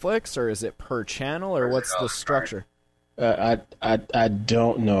like Netflix, or is it per channel, or what's the structure? I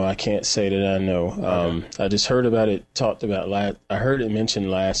don't know. I can't say that I know. I just heard about it talked about I heard it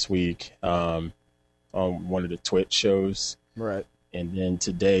mentioned last week on one of the Twitch shows. Right. And then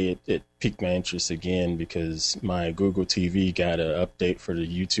today it piqued my interest again because my Google TV got an update for the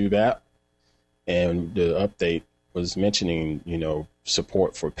YouTube app, and the update was mentioning,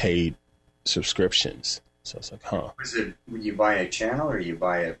 support for paid subscriptions. So it's like, Is it when you buy a channel or you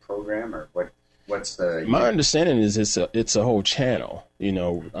buy a program or what? What's the? My understanding is it's a whole channel.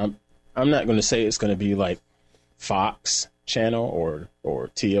 I'm not going to say it's going to be like Fox channel or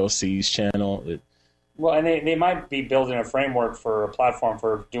TLC's channel. Well, and they might be building a framework for a platform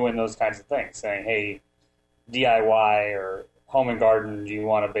for doing those kinds of things, saying, hey, DIY or Home and Garden, do you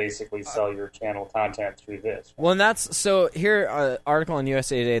want to basically sell your channel content through this? Well, and that's so here, article on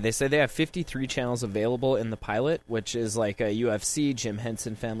USA Today, they say they have 53 channels available in the pilot, which is like a UFC, Jim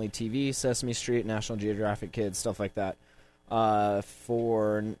Henson Family TV, Sesame Street, National Geographic Kids, stuff like that,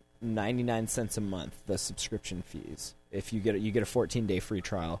 for 99 cents a month, the subscription fees. If you get a 14-day free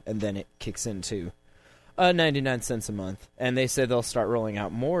trial, and then it kicks into 99 cents a month, and they say they'll start rolling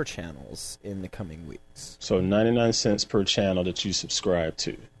out more channels in the coming weeks. So 99 cents per channel that you subscribe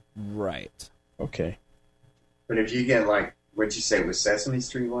to. Right. Okay. But if you get like what'd you say was Sesame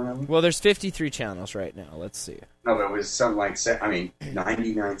Street one of them? Well, there's 53 channels right now. Let's see. No, but it was something like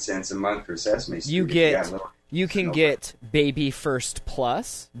 99 cents a month for Sesame Street. You can get Baby First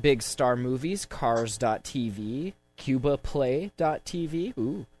Plus, Big Star Movies, Cars.tv, CubaPlay.tv.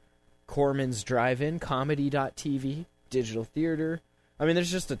 Ooh. Corman's Drive-In, Comedy.tv, Digital Theater. I mean, there's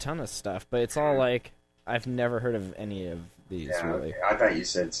just a ton of stuff, but it's all like, I've never heard of any of these, really. I thought you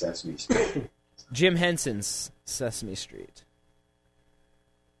said Sesame Street. Jim Henson's Sesame Street.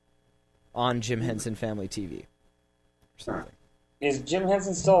 On Jim Henson Family TV. Or something. Is Jim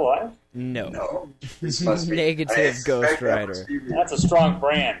Henson still alive? No. This must be Negative Ghost Rider. That's a strong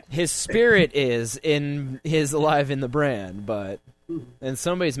brand. His spirit is alive in the brand, but... And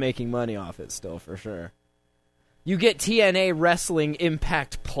somebody's making money off it still, for sure. You get TNA Wrestling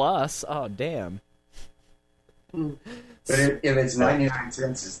Impact Plus. Oh, damn. But if it's 99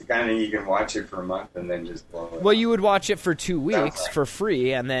 cents, it's the kind of thing you can watch it for a month and then just blow it. Well, you would watch it for 2 weeks for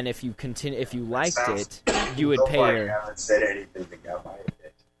free, and then if you liked it, you would pay I your... haven't said anything that got my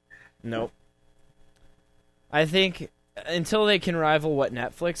attention. Nope. I think until they can rival what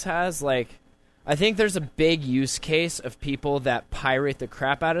Netflix has, I think there's a big use case of people that pirate the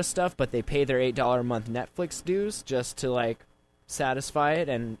crap out of stuff, but they pay their $8 a month Netflix dues just to, satisfy it,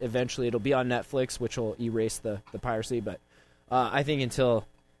 and eventually it'll be on Netflix, which will erase the piracy, but I think until...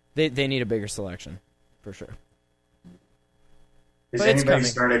 They need a bigger selection, for sure. Has But it's anybody coming.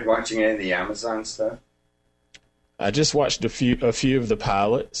 started watching any of the Amazon stuff? I just watched a few of the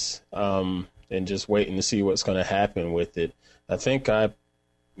pilots, and just waiting to see what's going to happen with it. I think I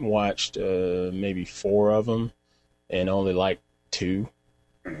watched maybe 4 of them, and only liked 2.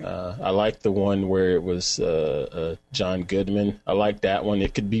 I liked the one where it was John Goodman. I liked that one.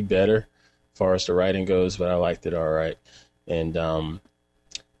 It could be better as far as the writing goes, but I liked it all right. And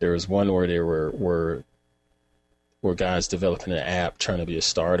there was one where there were guys developing an app trying to be a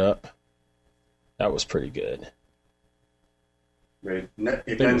startup. That was pretty good. But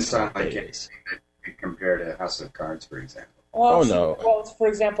it doesn't sound like anything that could compare to House of Cards, for example. Well, no. Well, for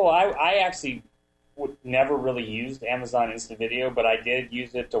example, I actually never really used Amazon Instant Video, but I did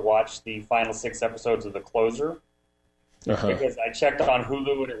use it to watch the final 6 episodes of The Closer. because I checked on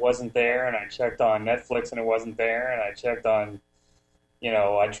Hulu and it wasn't there, and I checked on Netflix and it wasn't there, and I checked on,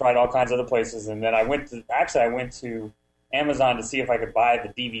 I tried all kinds of other places, and then I went to Amazon to see if I could buy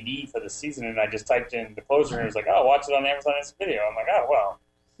the DVD for the season, and I just typed in The Closer, and it was like, oh, watch it on Amazon Instant Video. I'm like, oh, well.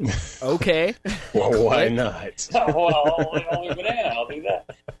 Okay. Well, why not? Well, only banana, I'll do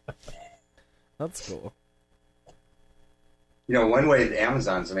that. That's cool. One way that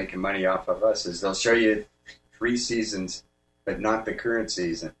Amazon's making money off of us is they'll show you 3 seasons, but not the current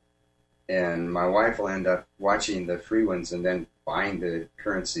season. And my wife will end up watching the free ones and then buying the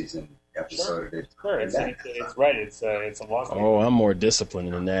current season episode. Sure, it's right. It's a loss. Oh, I'm more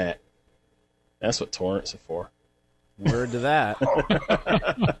disciplined than that. That's what torrents are for. Word to that.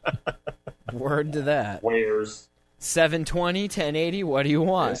 Word to that. Where's 720, 1080, what do you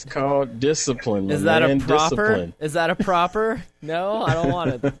want? It's called discipline. Is that man. a proper? Discipline. Is that a proper? No, I don't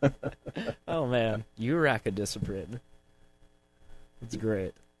want it. Oh, man. You rack a discipline. That's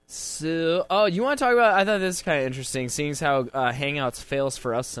great. So, you want to talk about, I thought this is kind of interesting, seeing as how Hangouts fails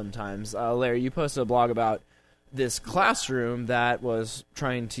for us sometimes. Larry, you posted a blog about this classroom that was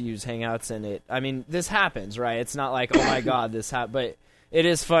trying to use Hangouts, and this happens, right? It's not like, oh my God, this happened, but it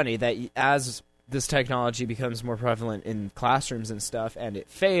is funny that as this technology becomes more prevalent in classrooms and stuff, and it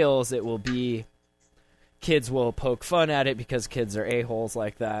fails, it will be, kids will poke fun at it because kids are a-holes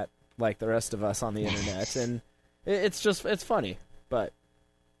like that, like the rest of us on the internet, and it's funny, but...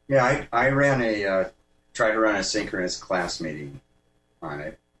 Yeah, I tried to run a synchronous class meeting on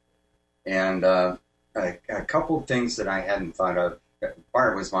it, and a couple of things that I hadn't thought of.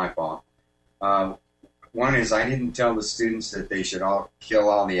 Part was my fault. One is I didn't tell the students that they should all kill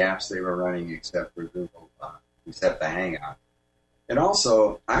all the apps they were running except for Google, except the Hangout. And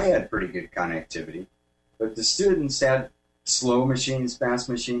also, I had pretty good connectivity, but the students had slow machines, fast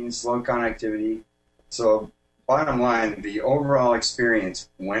machines, slow connectivity. So bottom line, the overall experience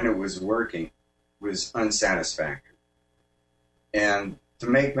when it was working was unsatisfactory. And to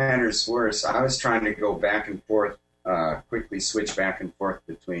make matters worse, I was trying to go back and forth, quickly switch back and forth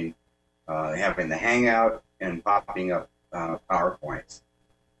between having the Hangout and popping up PowerPoint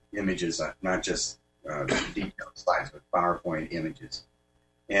images, not just detailed slides, but PowerPoint images.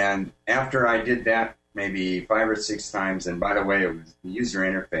 And after I did that maybe 5 or 6 times, and by the way, the user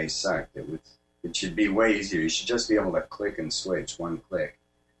interface sucked. It should be way easier. You should just be able to click and switch, one click.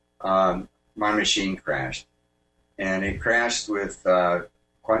 My machine crashed. And it crashed with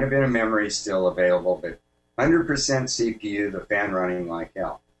quite a bit of memory still available, but 100% CPU, the fan running like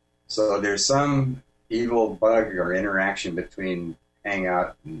hell. So there's some evil bug or interaction between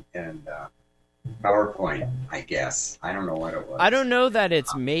Hangout and PowerPoint, I guess. I don't know what it was. I don't know that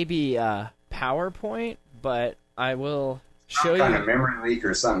it's maybe PowerPoint, but I will show you. Kind of memory leak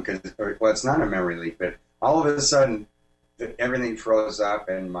or something. Well, it's not a memory leak, but all of a sudden everything froze up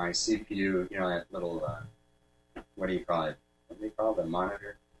and my CPU, that little, what do you call it? What do you call it? The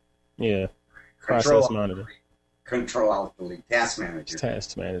monitor? Yeah. Process monitor. Control-Alt-Delete, Task Manager.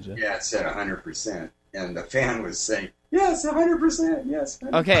 Task Manager. Yeah, it said 100%. And the fan was saying, yes, 100%, yes.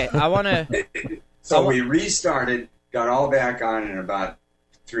 100%. Okay, I want to... So we restarted, got all back on, and about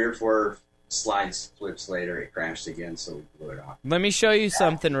 3 or 4 slides flips later, it crashed again, so we blew it off. Let me show you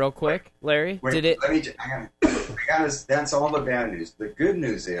something real quick, Larry. That's all the bad news. The good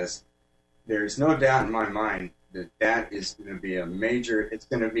news is there's no doubt in my mind that is going to be a major... It's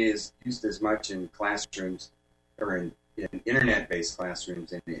going to be used as much in classrooms or in internet-based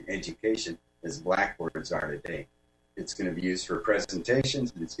classrooms and in education as blackboards are today. It's going to be used for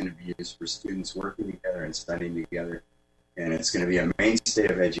presentations, and it's going to be used for students working together and studying together, and it's going to be a mainstay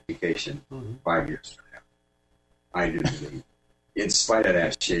of education 5 years from now. I do believe, in spite of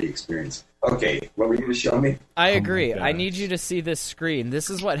that shitty experience. Okay, what were you going to show me? I agree. I need you to see this screen. This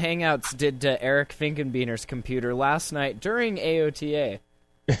is what Hangouts did to Eric Finkenbeiner's computer last night during AOTA.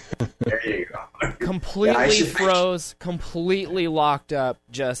 There you go. Completely froze, completely locked up,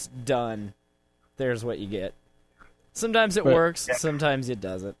 just done. There's what you get. Sometimes it works, sometimes it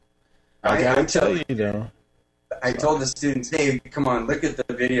doesn't. I gotta tell you, though. I told the students, hey, come on, look at the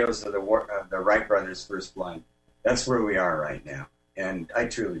videos of the Wright brothers' first flight. That's where we are right now. And I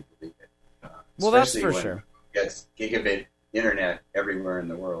truly believe it. Well, that's for sure. It's gigabit internet everywhere in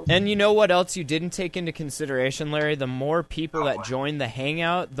the world. And you know what else you didn't take into consideration, Larry? The more people that join the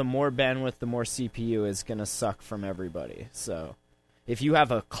Hangout, the more bandwidth, the more CPU is going to suck from everybody. So if you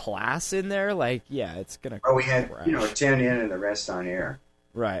have a class in there, it's going to we had, 10 in and the rest on air.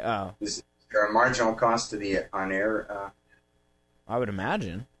 Right, oh. Is there a marginal cost to the on-air? I would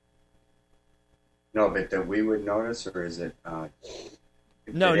imagine. No, but that we would notice, or is it...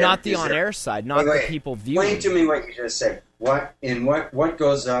 No, not the on-air side, not the people viewing. Explain to me what you just said. What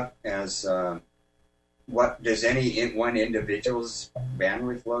goes up as what does one individual's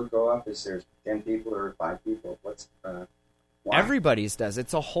bandwidth load go up? Is there 10 people or 5 people? What's why? Everybody's does.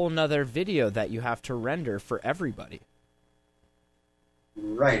 It's a whole nother video that you have to render for everybody.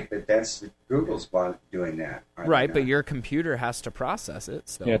 Right, but that's Google's doing that. Right, but your computer has to process it.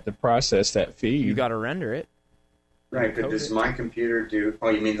 So You have to process that feed. you got to render it. Right, but does my computer do? Oh,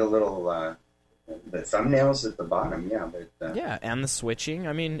 you mean the little the thumbnails at the bottom? Yeah, but Yeah, and the switching.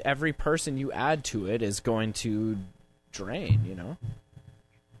 I mean, every person you add to it is going to drain.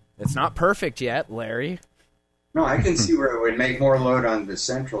 It's not perfect yet, Larry. no, I can see where it would make more load on the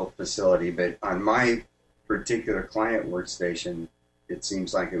central facility, but on my particular client workstation, it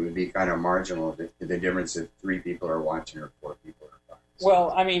seems like it would be kind of marginal. The difference if 3 people are watching or 4 people are watching.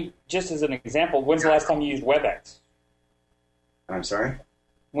 Well, I mean, just as an example, when's the last time you used WebEx? I'm sorry?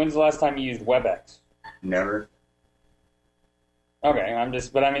 When's the last time you used WebEx? Never. Okay,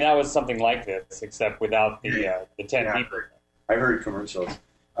 but I mean, that was something like this, except without the 10 Yeah, people. I heard commercials.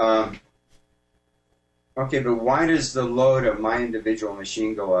 Okay, but why does the load of my individual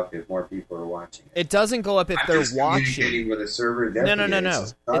machine go up if more people are watching? It doesn't go up if I'm they're just watching. communicating with a server. No.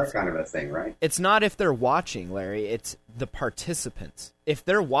 It's that kind of a thing, right? It's not if they're watching, Larry. It's the participants. If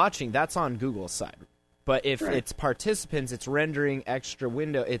they're watching, that's on Google's side. But if Right. it's participants, it's rendering extra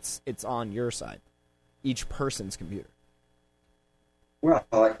window. It's on your side, each person's computer. Well,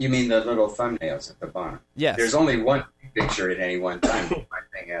 you mean the little thumbnails at the bottom? Yes. There's only one picture at any one time that my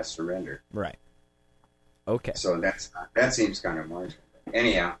thing has to render. Right. Okay. So that seems kind of marginal.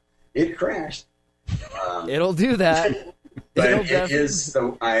 Anyhow, it crashed. It'll do that. But It'll it is.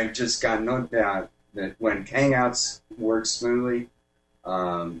 So I've just got no doubt that when Hangouts works smoothly,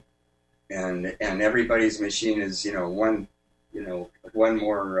 and everybody's machine is one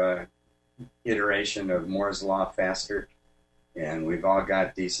more iteration of Moore's law faster, and we've all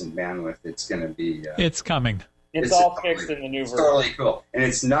got decent bandwidth. It's going to be. It's coming. It's all fixed in the new It's version. totally cool. And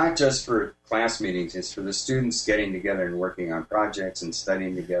it's not just for class meetings. It's for the students getting together and working on projects and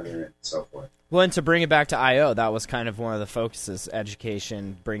studying together and so forth. Well, and to bring it back to I/O, that was kind of one of the focuses,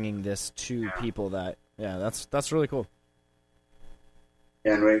 education, bringing this to people that, that's really cool.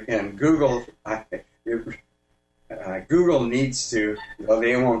 And Google, Google needs to, well,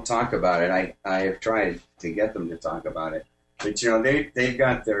 they won't talk about it. I have tried to get them to talk about it. But, they've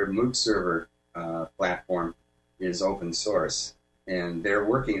got their MOOC server platform is open source, and they're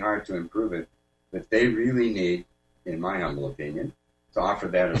working hard to improve it. But they really need, in my humble opinion, to offer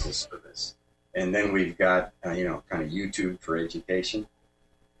that as a service. And then we've got, kind of YouTube for education,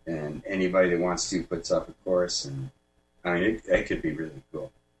 and anybody that wants to puts up a course, and I mean, it could be really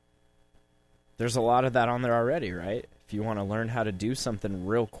cool. There's a lot of that on there already, right? If you want to learn how to do something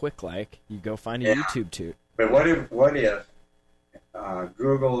real quick, you go find a YouTube tube. But what if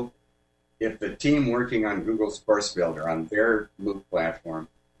Google, if the team working on Google's Course Builder on their MOOC platform,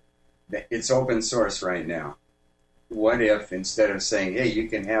 it's open source right now. What if instead of saying, hey, you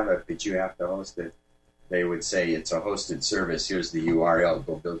can have it, but you have to host it, they would say it's a hosted service, here's the URL,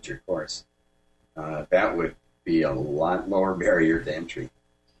 go build your course. That would be a lot lower barrier to entry.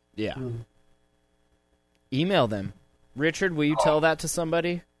 Yeah. Email them. Richard, will you tell that to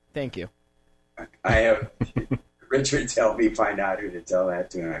somebody? Thank you. I have Richard helped me find out who to tell that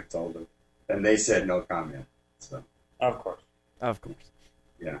to, and I've told them. And they said no comment. So, Of course. Of course.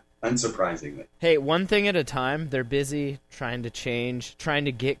 yeah, unsurprisingly. Hey, one thing at a time. They're busy trying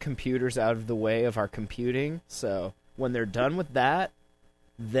to get computers out of the way of our computing. So when they're done with that,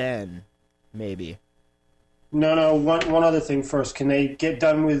 then maybe. No. One other thing first. Can they get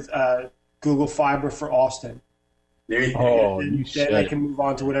done with Google Fiber for Austin? There you go. Oh, Then you they should. can move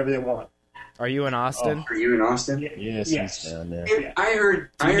on to whatever they want. Are you in Austin? Are you in Austin? Yes, Yes. he's down there. I heard.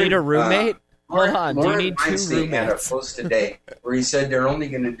 Do you need a roommate? Hold on. Do you Lauren need 2 Weinstein had a roommates? post today where he said they're only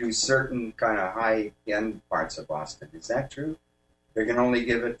going to do certain kind of high-end parts of Austin. Is that true? They're going to only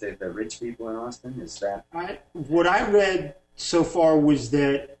give it to the rich people in Austin? Is that? What I read so far was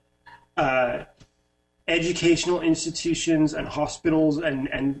that educational institutions and hospitals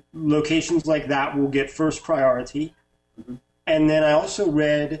and locations like that will get first priority. Mhm. And then I also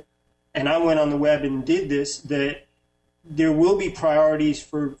read, and I went on the web and did this, that there will be priorities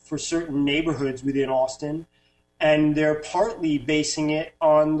for certain neighborhoods within Austin, and they're partly basing it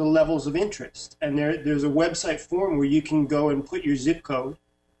on the levels of interest. And there's a website form where you can go and put your zip code,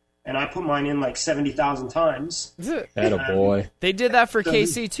 and I put mine in like 70,000 times. Attaboy. They did that for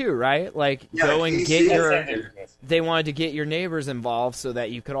KC too, right? Yeah, Go and KC get has your. that. They wanted to get your neighbors involved so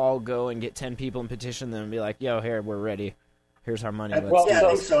that you could all go and get 10 people and petition them and be like, "Yo, here, we're ready." Here's our money. Well, Yeah, I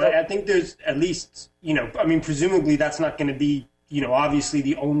think so. I think there's at least, I mean, presumably that's not going to be, obviously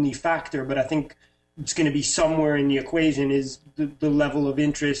the only factor, but I think it's going to be somewhere in the equation is the level of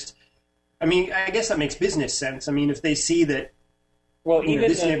interest. I mean, I guess that makes business sense. I mean, if they see that, well, even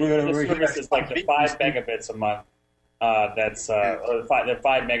this neighborhood over the here service is like the 5 megabits a month. That's or the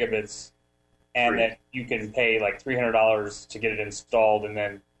 5 megabits, and then you can pay like $300 to get it installed, and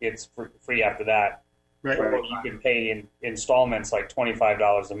then it's free after that. right, Or you can pay in installments like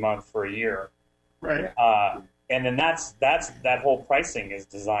 $25 a month for a year. right, And then that whole pricing is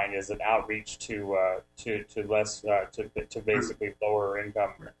designed as an outreach to less to basically lower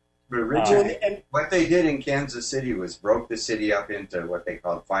income. But Richard, and what they did in Kansas City was broke the city up into what they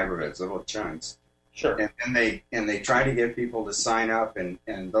called fiberhoods, little chunks. Sure. And they try to get people to sign up,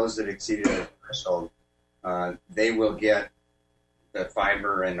 and those that exceeded the threshold, they will get the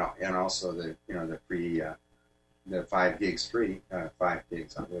fiber and also the the free the 5 gigs free, 5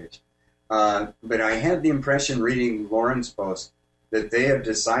 gigs on which. But I had the impression reading Lauren's post that they have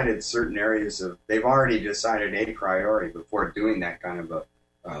decided certain areas they've already decided a priority before doing that kind of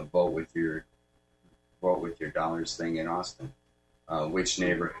a vote with your dollars thing in Austin. Which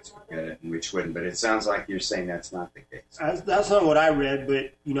neighborhoods would get it and which wouldn't. But it sounds like you're saying that's not the case. that's not what I read,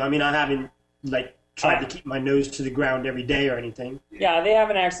 but, I mean, I haven't, tried to keep my nose to the ground every day or anything. Yeah, they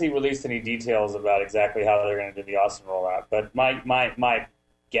haven't actually released any details about exactly how they're going to do the Austin rollout. But my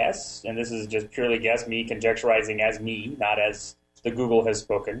guess, and this is just purely guess, me conjecturizing as me, not as the Google has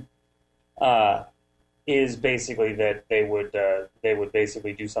spoken, is basically that they would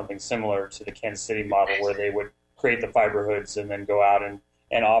basically do something similar to the Kansas City model, where they would create the fiber hoods and then go out and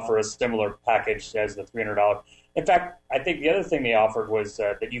offer a similar package as the $300. In fact, I think the other thing they offered was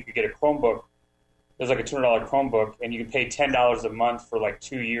that you could get a Chromebook. There's like a $200 Chromebook, and you could pay $10 a month for like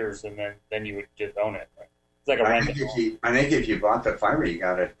 2 years, and then you would just own it. Right? It's like a rental. I think if you bought the fiber, you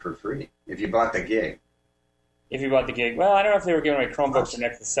got it for free. If you bought the gig. If you bought the gig. Well, I don't know if they were giving away Chromebooks or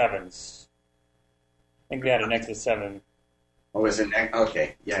Nexus 7s. I think they had a Nexus 7. Oh, was it?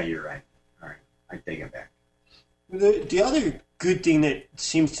 Okay. Yeah, you're right. All right. I take it back. The other good thing that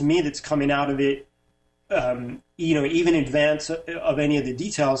seems to me that's coming out of it, even in advance of any of the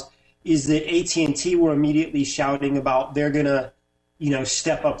details, is that AT&T were immediately shouting about they're going to,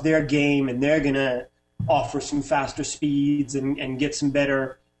 step up their game, and they're going to offer some faster speeds and get some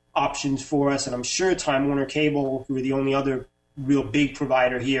better options for us. And I'm sure Time Warner Cable, who are the only other real big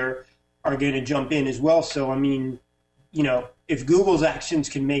provider here, are going to jump in as well. So, I mean, if Google's actions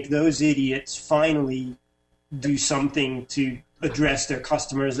can make those idiots finally do something to address their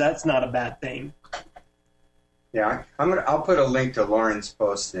customers, that's not a bad thing. Yeah, I'll put a link to Lauren's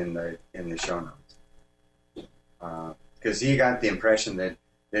post in the show notes, because he got the impression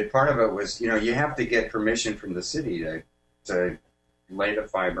that part of it was you have to get permission from the city to lay the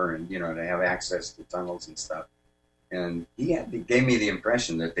fiber and to have access to tunnels and stuff, and he gave me the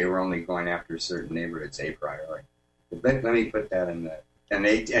impression that they were only going after certain neighborhoods a priori. But let me put that in the and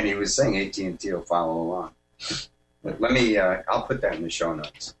he was saying AT&T will follow along. But I'll put that in the show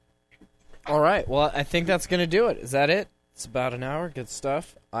notes. All right. Well, I think that's going to do it. Is that it? It's about an hour. Good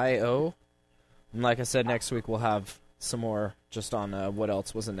stuff. I.O. And like I said, next week we'll have some more just on what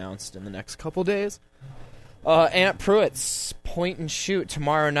else was announced in the next couple days. Aunt Pruitt's Point and Shoot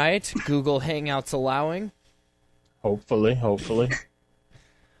tomorrow night. Google Hangouts allowing. Hopefully.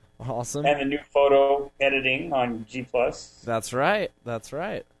 Awesome. And the new photo editing on G+. That's right.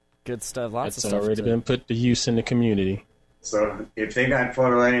 Good stuff. Lots of It's stuff. already been put to use in the community. So if they got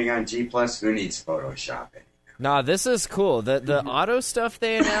photo editing on G+, who needs Photoshop? Nah, this is cool. The auto stuff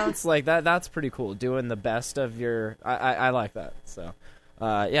they announced, like that's pretty cool. Doing the best of your... I like that. So,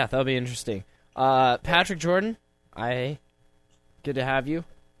 yeah, that'll be interesting. Patrick Jordan, good to have you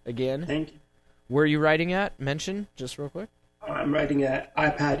again. Thank you. Where are you writing at? Mention, just real quick. I'm writing at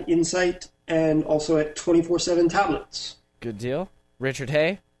iPad Insight and also at 24/7 tablets. Good deal. Richard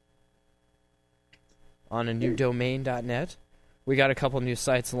Hay on a new domain.net. We got a couple new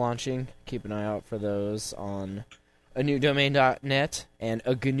sites launching. Keep an eye out for those on a new domain.net and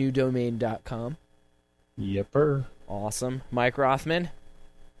a GNUdomain.com. Yepper. Awesome. Mike Rothman,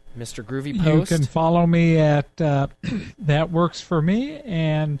 Mr. Groovy You Post. can follow me at That Works For Me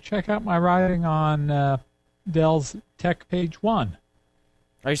and check out my writing on Dell's Tech Page 1.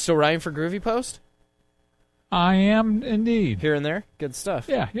 Are you still writing for Groovy Post? I am indeed. Here and there? Good stuff.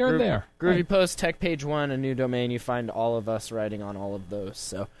 Yeah, here and there. Groovy Right. Post, Tech Page 1, a new domain. You find all of us writing on all of those.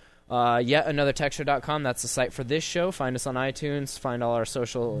 So, yet another techshow.com. That's the site for this show. Find us on iTunes. Find all our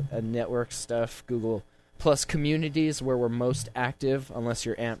social network stuff. Google Plus communities where we're most active, unless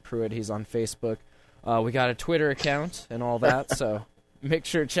you're Aunt Pruitt. He's on Facebook. We got a Twitter account and all that, so make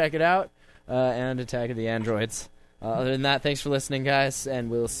sure to check it out. And Attack of the Androids. Other than that, thanks for listening, guys, and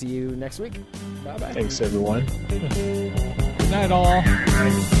we'll see you next week. Bye-bye. Thanks, everyone. Good night, all.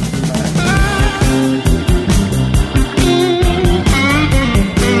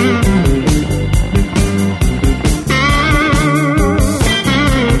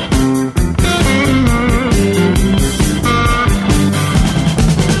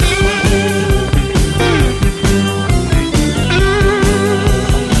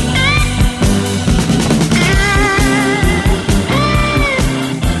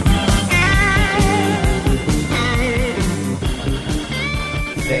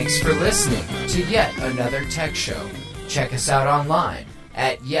 Thanks for listening to Yet Another Tech Show. Check us out online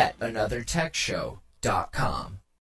at yetanothertechshow.com.